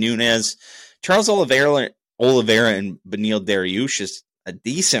 Manu Nunes, Charles Oliveira and Beneil Dariush is a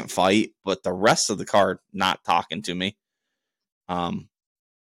decent fight, but the rest of the card not talking to me.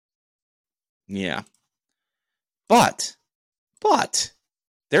 Yeah. But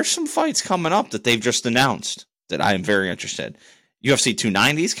there's some fights coming up that they've just announced that I am very interested. UFC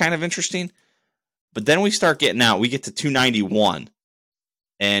 290 is kind of interesting. But then we start getting out. We get to 291.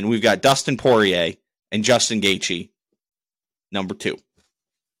 And we've got Dustin Poirier and Justin Gaethje, number 2.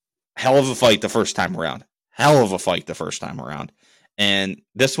 Hell of a fight the first time around. And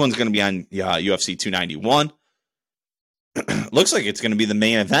this one's going to be on UFC 291. Looks like it's going to be the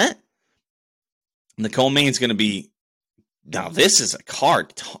main event. And the co-main's going to be... Now, this is a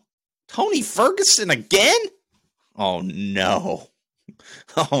card. Tony Ferguson again? Oh, no.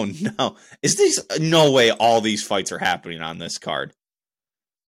 Oh, no. Is this... No way all these fights are happening on this card.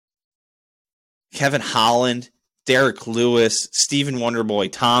 Kevin Holland, Derek Lewis, Stephen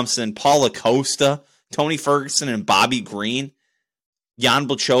Wonderboy Thompson, Paulo Costa, Tony Ferguson and Bobby Green, Jan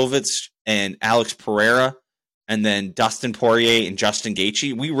Blachowicz and Alex Pereira, and then Dustin Poirier and Justin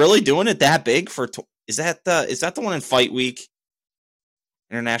Gaethje. We really doing it that big for... Is that the one in Fight Week?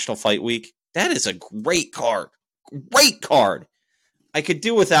 International Fight Week? That is a great card. Great card. I could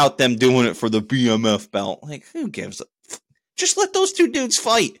do without them doing it for the BMF belt. Like, who gives a... Just let those two dudes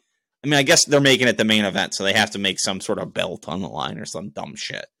fight. I mean, I guess they're making it the main event, so they have to make some sort of belt on the line or some dumb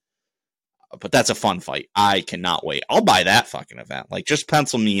shit. But that's a fun fight. I cannot wait. I'll buy that fucking event. Like, just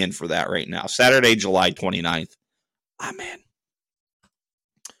pencil me in for that right now. Saturday, July 29th. I'm in.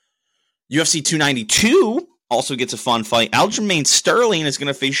 UFC 292 also gets a fun fight. Aljamain Sterling is going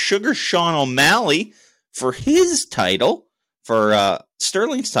to face Sugar Sean O'Malley for his title, for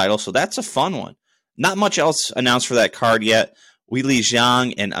Sterling's title, so that's a fun one. Not much else announced for that card yet. Weili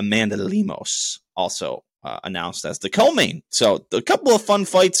Zhang and Amanda Lemos also announced as the co-main. So a couple of fun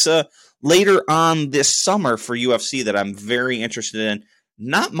fights later on this summer for UFC that I'm very interested in.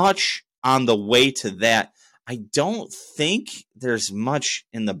 Not much on the way to that. I don't think there's much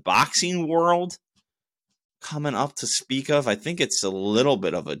in the boxing world coming up to speak of. I think it's a little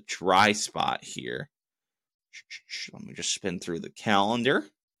bit of a dry spot here. Let me just spin through the calendar.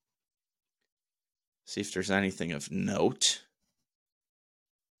 See if there's anything of note.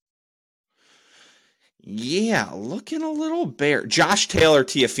 Yeah, looking a little bare. Josh Taylor,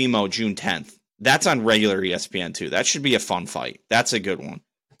 Tiafimo, June 10th. That's on regular ESPN too. That should be a fun fight. That's a good one.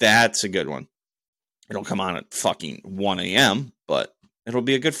 It'll come on at fucking 1 a.m., but it'll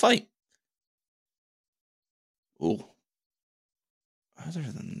be a good fight. Ooh. Other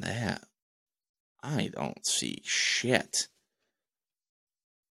than that, I don't see shit.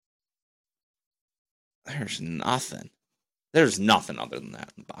 There's nothing. There's nothing other than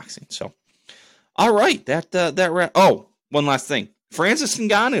that in boxing. So, all right. Oh, one last thing. Francis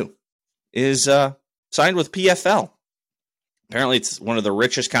Ngannou is signed with PFL. Apparently, it's one of the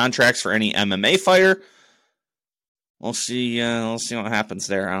richest contracts for any MMA fighter. We'll see. We'll see what happens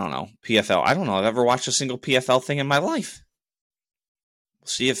there. I don't know. PFL. I don't know. I've ever watched a single PFL thing in my life. We'll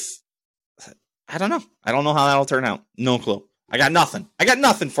see if. I don't know. I don't know how that'll turn out. No clue. I got nothing. I got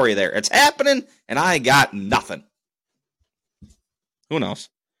nothing for you there. It's happening, and I got nothing. Who knows?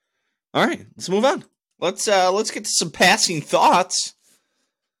 All right, let's move on. Let's get to some passing thoughts.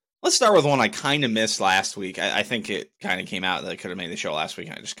 Let's start with one I kind of missed last week. I think it kind of came out that I could have made the show last week,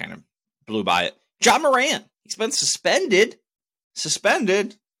 and I just kind of blew by it. John Moran. He's been suspended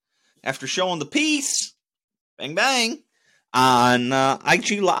after showing the piece, bang, bang, on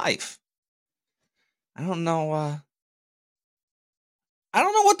IG Live. I don't know. I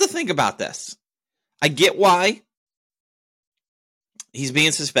don't know what to think about this. I get why he's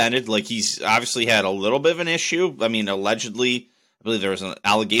being suspended. Like, he's obviously had a little bit of an issue. I mean, allegedly, I believe there was an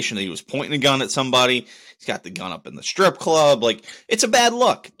allegation that he was pointing a gun at somebody. He's got the gun up in the strip club. Like, it's a bad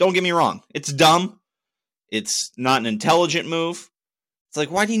look. Don't get me wrong. It's dumb. It's not an intelligent move. It's like,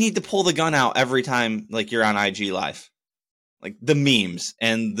 why do you need to pull the gun out every time, like, you're on IG Live? Like, the memes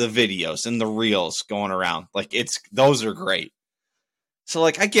and the videos and the reels going around. Like, those are great. So,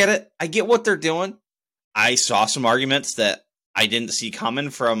 like, I get it. I get what they're doing. I saw some arguments that I didn't see coming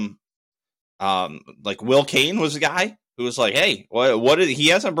from, like, Will Kane was a guy who was like, hey, he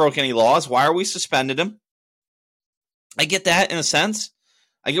hasn't broke any laws. Why are we suspending him? I get that in a sense.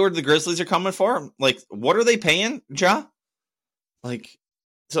 I get where the Grizzlies are coming for. Like, what are they paying, Ja? Like,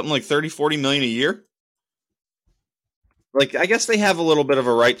 something like 30, 40 million a year? Like, I guess they have a little bit of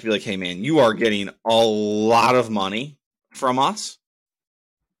a right to be like, hey, man, you are getting a lot of money from us.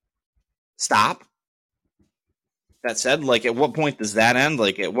 Stop. That said, like, at what point does that end?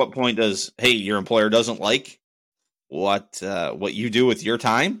 Like, at what point does, hey, your employer doesn't like what you do with your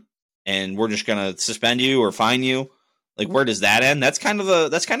time, and we're just gonna suspend you or fine you? Like, where does that end? That's kind of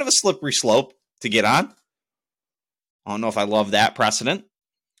a slippery slope to get on. I don't know if I love that precedent.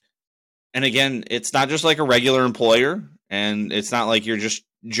 And again, it's not just like a regular employer, and it's not like you're just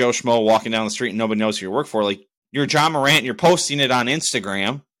Joe Schmo walking down the street and nobody knows who you work for. Like, you're John Morant, and you're posting it on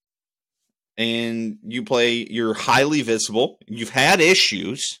Instagram, and you're highly visible. You've had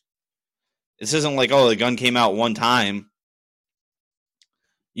issues. This isn't like, oh, the gun came out one time.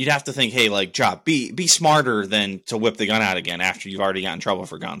 You'd have to think, hey, like, Job, be smarter than to whip the gun out again after you've already got in trouble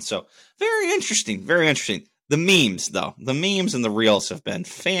for guns. So, very interesting, very interesting. The memes, though. The memes and the reels have been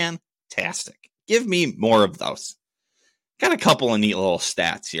fantastic. Give me more of those. Got a couple of neat little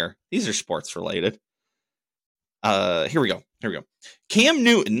stats here. These are sports related. Here we go. Cam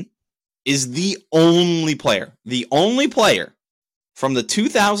Newton is the only player from the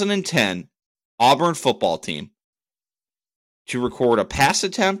 2010 Auburn football team to record a pass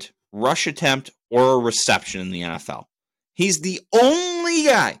attempt, rush attempt, or a reception in the NFL. He's the only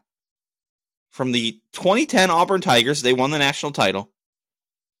guy from the 2010 Auburn Tigers, they won the national title,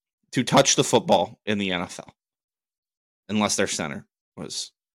 to touch the football in the NFL. Unless their center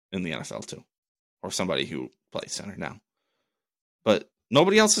was in the NFL too, or somebody who plays center now. But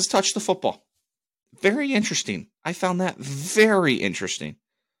nobody else has touched the football. Very interesting. I found that very interesting.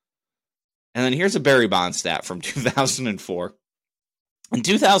 And then here's a Barry Bonds stat from 2004. In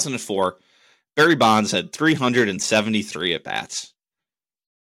 2004, Barry Bonds had 373 at-bats.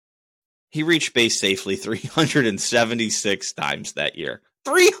 He reached base safely 376 times that year.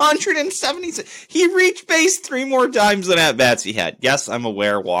 376. He reached base 3 more times than at-bats he had. Yes, I'm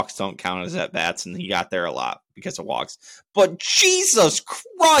aware walks don't count as at-bats, and he got there a lot because of walks. But Jesus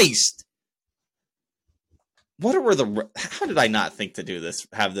Christ! How did I not think to do this?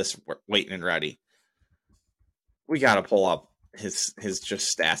 Have this waiting and ready. We got to pull up his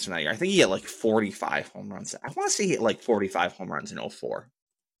just stats from that year. I think he had like 45 home runs. I want to say he had like 45 home runs in 04.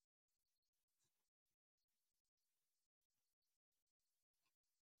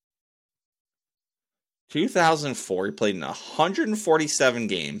 In 2004, he played in 147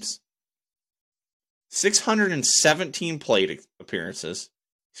 games, 617 plate appearances.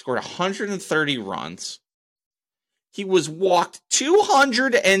 He scored 130 runs. He was walked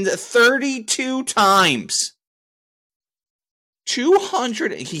 232 times.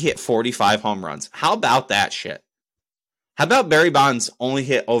 He hit 45 home runs. How about that shit? How about Barry Bonds only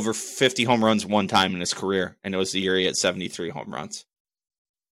hit over 50 home runs one time in his career, and it was the year he hit 73 home runs?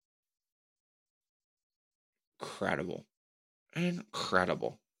 Incredible.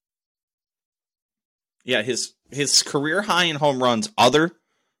 Yeah, his career high in home runs, other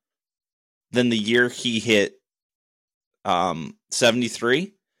than the year he hit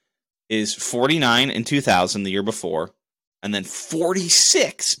 73, is 49 in 2000, the year before, and then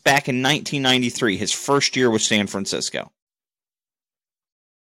 46 back in 1993, his first year with San Francisco.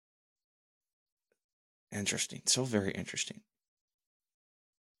 Interesting. So very interesting.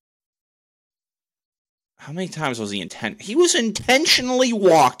 How many times was he He was intentionally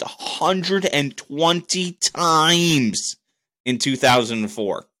walked 120 times in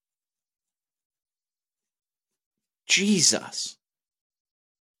 2004. Jesus.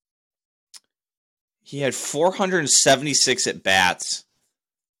 He had 476 at-bats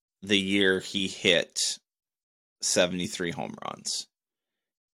the year he hit 73 home runs.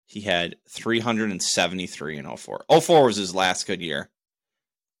 He had 373 in 04. 04 was his last good year.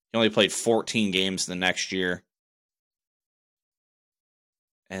 He only played 14 games the next year.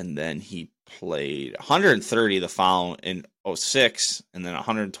 And then he played 130 the following in 06, and then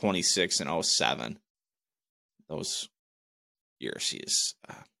 126 in 07. Those years he is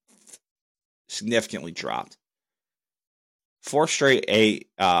significantly dropped. Four straight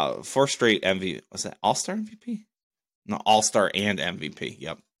MVP. Was that All-Star MVP? No, All-Star and MVP.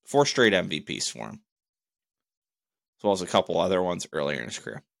 Yep. 4 straight MVPs for him. As well as a couple other ones earlier in his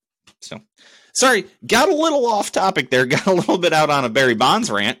career. So, sorry, got a little off topic there. Got a little bit out on a Barry Bonds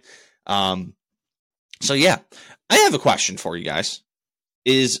rant. So, yeah, I have a question for you guys.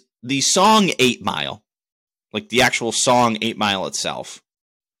 Is the song 8 Mile, like the actual song 8 Mile itself,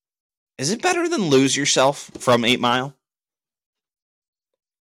 is it better than Lose Yourself from 8 Mile?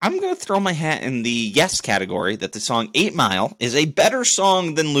 I'm going to throw my hat in the yes category that the song 8 Mile is a better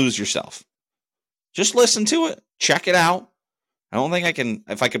song than Lose Yourself. Just listen to it. Check it out. I don't think I can.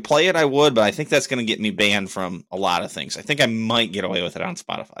 If I could play it, I would, but I think that's going to get me banned from a lot of things. I think I might get away with it on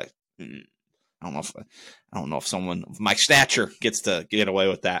Spotify. I don't know if someone of my stature gets to get away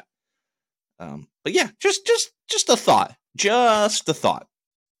with that. But yeah, just a thought. Just a thought.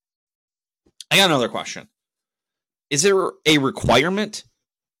 I got another question. Is there a requirement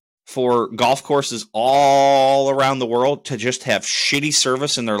for golf courses all around the world to just have shitty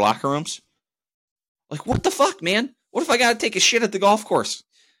service in their locker rooms? Like, what the fuck, man? What if I got to take a shit at the golf course?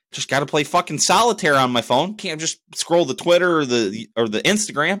 Just got to play fucking solitaire on my phone. Can't just scroll the Twitter or the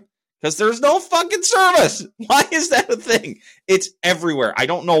Instagram because there's no fucking service. Why is that a thing? It's everywhere. I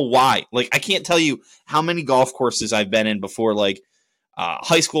don't know why. Like, I can't tell you how many golf courses I've been in before, like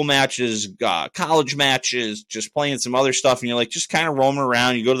high school matches, college matches, just playing some other stuff. And you're like, just kind of roaming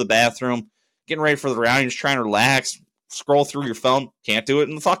around. You go to the bathroom, getting ready for the round. You're just trying to relax, scroll through your phone. Can't do it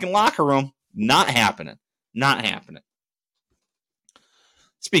in the fucking locker room. Not happening. Not happening.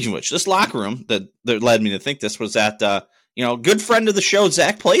 Speaking of which, this locker room that led me to think this was at, good friend of the show,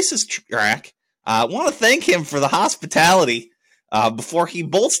 Zach Place's track. I want to thank him for the hospitality. Before he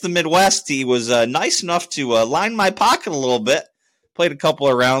bolts the Midwest, he was nice enough to line my pocket a little bit. Played a couple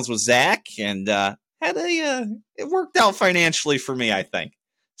of rounds with Zach, and it worked out financially for me, I think.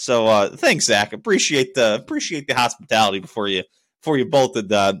 So thanks, Zach. Appreciate the hospitality before you bolted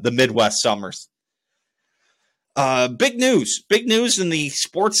the Midwest summers. Big news in the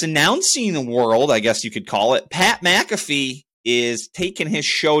sports announcing world, I guess you could call it. Pat McAfee is taking his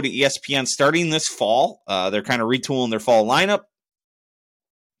show to ESPN starting this fall. They're kind of retooling their fall lineup.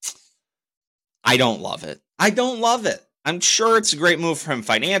 I don't love it. I'm sure it's a great move for him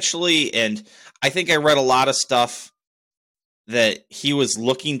financially, and I think I read a lot of stuff that he was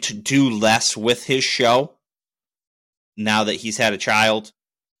looking to do less with his show now that he's had a child.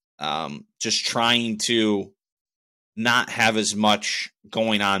 Just trying to not have as much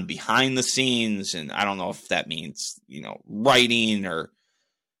going on behind the scenes, and I don't know if that means, writing or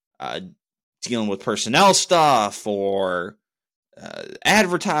dealing with personnel stuff or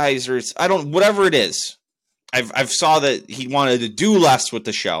advertisers. Whatever it is. I've saw that he wanted to do less with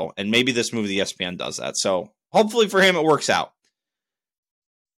the show, and maybe this move, the ESPN, does that. So hopefully for him it works out.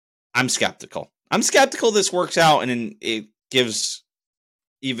 I'm skeptical. This works out and it gives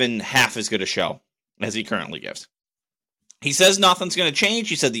even half as good a show as he currently gives. He says nothing's going to change.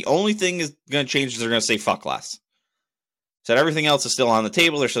 He said the only thing is going to change is they're going to say fuck less. Said everything else is still on the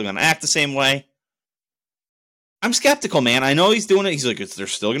table. They're still going to act the same way. I'm skeptical, man. I know he's doing it. He's like,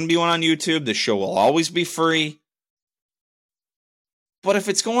 there's still going to be one on YouTube. This show will always be free. But if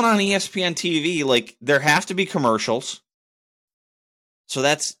it's going on ESPN TV, like, there have to be commercials. So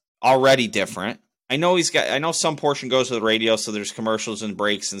that's already different. I know some portion goes to the radio, so there's commercials and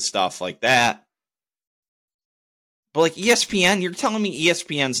breaks and stuff like that. But like ESPN, you're telling me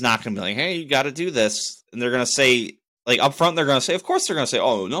ESPN's not going to be like, hey, you got to do this. And they're going to say, like, up front, they're going to say, of course they're going to say,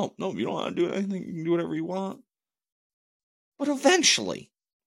 oh, no, you don't want to do anything. You can do whatever you want. But eventually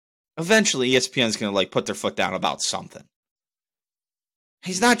ESPN's going to, like, put their foot down about something.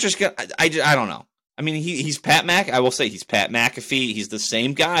 He's not just going to, I don't know. I mean, he's Pat I will say he's Pat McAfee. He's the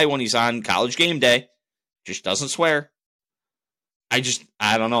same guy when he's on College Game Day. Just doesn't swear. I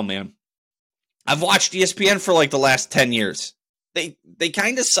don't know, man. I've watched ESPN for like the last 10 years. They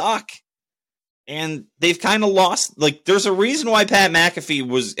kind of suck. And they've kind of lost. Like, there's a reason why Pat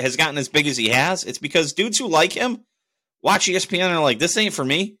McAfee has gotten as big as he has. It's because dudes who like him watch ESPN and are like, this ain't for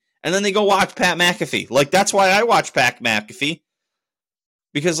me. And then they go watch Pat McAfee. Like, that's why I watch Pat McAfee.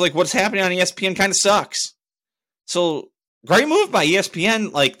 Because, like, what's happening on ESPN kind of sucks. So, great move by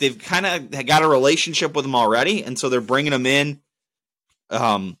ESPN. Like, they've kind of got a relationship with him already. And so they're bringing him in.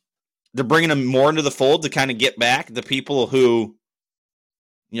 They're bringing him more into the fold to kind of get back the people who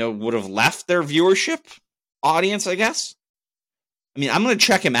would have left their viewership audience, I guess. I mean, I'm going to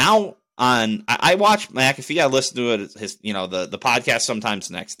check him out on, I watch McAfee. I listen to it, the podcast sometimes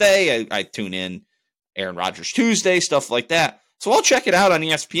the next day. I tune in Aaron Rodgers Tuesday, stuff like that. So I'll check it out on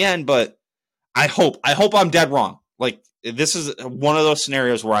ESPN, but I hope I'm dead wrong. Like, this is one of those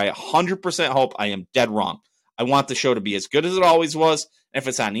scenarios where I 100% hope I am dead wrong. I want the show to be as good as it always was. If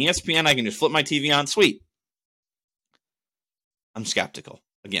it's on ESPN, I can just flip my TV on. Sweet. I'm skeptical.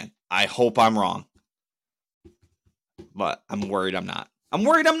 Again, I hope I'm wrong. But I'm worried I'm not.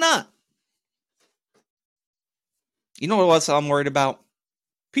 You know what else I'm worried about?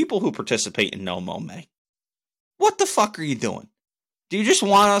 People who participate in No Mow May. What the fuck are you doing? Do you just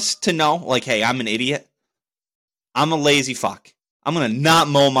want us to know, like, hey, I'm an idiot? I'm a lazy fuck. I'm going to not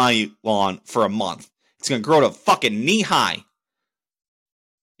mow my lawn for a month. It's going to grow to fucking knee high.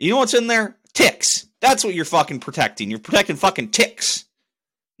 You know what's in there? Ticks. That's what you're fucking protecting. You're protecting fucking ticks.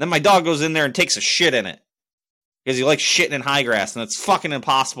 Then my dog goes in there and takes a shit in it. Because he likes shitting in high grass, and it's fucking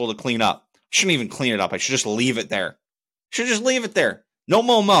impossible to clean up. I shouldn't even clean it up. I should just leave it there. No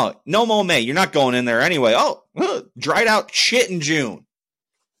mow May. You're not going in there anyway. Oh, dried out shit in June.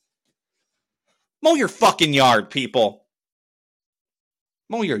 Mow your fucking yard, people.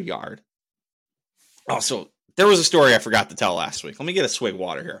 Mow your yard. Also, there was a story I forgot to tell last week. Let me get a swig of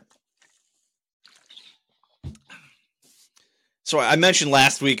water here. So I mentioned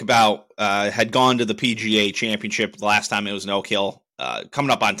last week about had gone to the PGA Championship the last time it was in Oak Hill,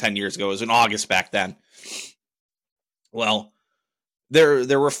 coming up on 10 years ago. It was in August back then. Well,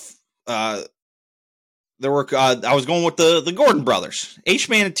 there were I was going with the Gordon brothers,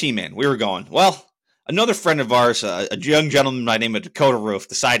 H-Man and T-Man. We were going. Well, another friend of ours, a young gentleman by the name of Dakota Roof,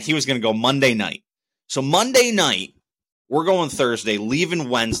 decided he was going to go Monday night. So Monday night, we're going Thursday, leaving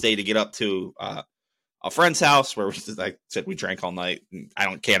Wednesday to get up to a friend's house where I said we drank all night.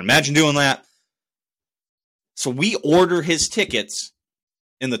 Can't imagine doing that. So we order his tickets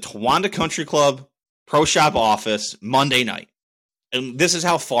in the Towanda Country Club Pro Shop office Monday night. And this is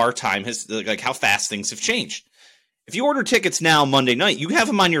how far time has, like, how fast things have changed. If you order tickets now Monday night, you have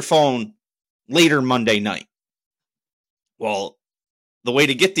them on your phone later Monday night. Well, the way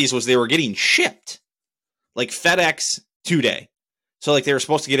to get these was they were getting shipped, like FedEx 2-day. So, like, they were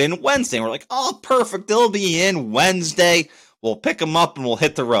supposed to get in Wednesday. And we're like, oh, perfect. They'll be in Wednesday. We'll pick them up and we'll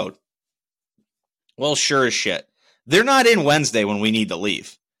hit the road. Well, sure as shit. They're not in Wednesday when we need to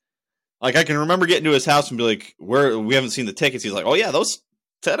leave. Like, I can remember getting to his house and be like, we haven't seen the tickets. He's like, oh, yeah, those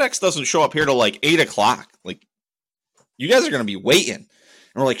FedEx doesn't show up here till like 8 o'clock. Like, you guys are going to be waiting. And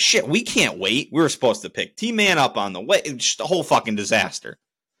we're like, shit, we can't wait. We were supposed to pick T-Man up on the way. It's just a whole fucking disaster.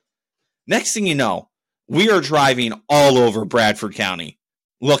 Next thing you know, we are driving all over Bradford County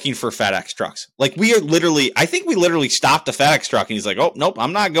looking for FedEx trucks. Like, I think we literally stopped the FedEx truck and he's like, oh, nope,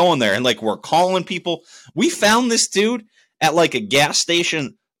 I'm not going there. And like, we're calling people. We found this dude at like a gas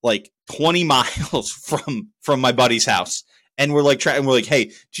station, like 20 miles from my buddy's house. And we're like,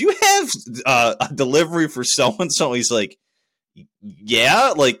 hey, do you have a delivery for so-and-so? He's like,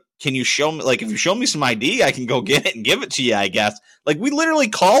 yeah, like, can you show me, like, if you show me some ID, I can go get it and give it to you, I guess. Like, we literally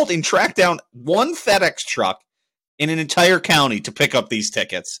called and tracked down one FedEx truck in an entire county to pick up these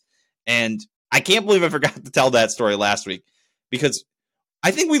tickets. And I can't believe I forgot to tell that story last week, because I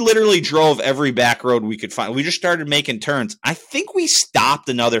think we literally drove every back road we could find. We just started making turns. I think we stopped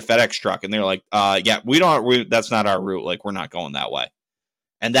another FedEx truck and they're like, yeah, that's not our route. Like, we're not going that way.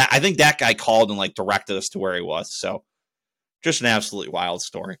 And I think that guy called and like directed us to where he was. So just an absolutely wild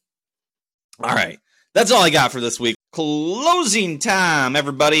story. All right. That's all I got for this week. Closing time,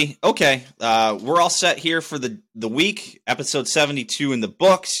 everybody. Okay. We're all set here for the week. Episode 72 in the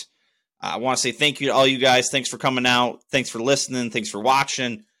books. I want to say thank you to all you guys. Thanks for coming out. Thanks for listening. Thanks for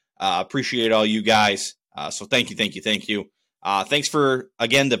watching. Appreciate all you guys. So thank you. Thanks for,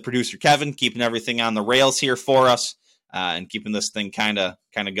 again, the producer, Kevin, keeping everything on the rails here for us and keeping this thing kind of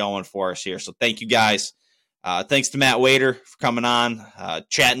going for us here. So thank you, guys. Thanks to Matt Wiater for coming on,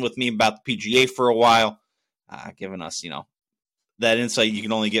 chatting with me about the PGA for a while, giving us, that insight you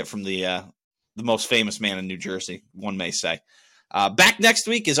can only get from the most famous man in New Jersey, one may say. Back next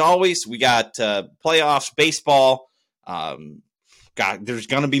week, as always, we got playoffs, baseball. There's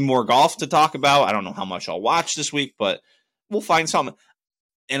going to be more golf to talk about. I don't know how much I'll watch this week, but we'll find something.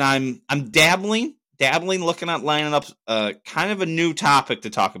 And I'm dabbling, looking at lining up kind of a new topic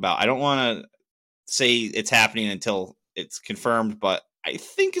to talk about. I don't want to say it's happening until it's confirmed, but I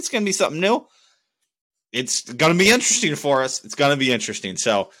think it's going to be something new. It's going to be interesting for us. It's going to be interesting.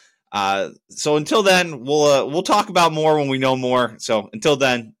 So until then, we'll talk about more when we know more. So until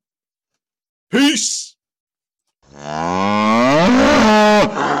then, peace. Ah.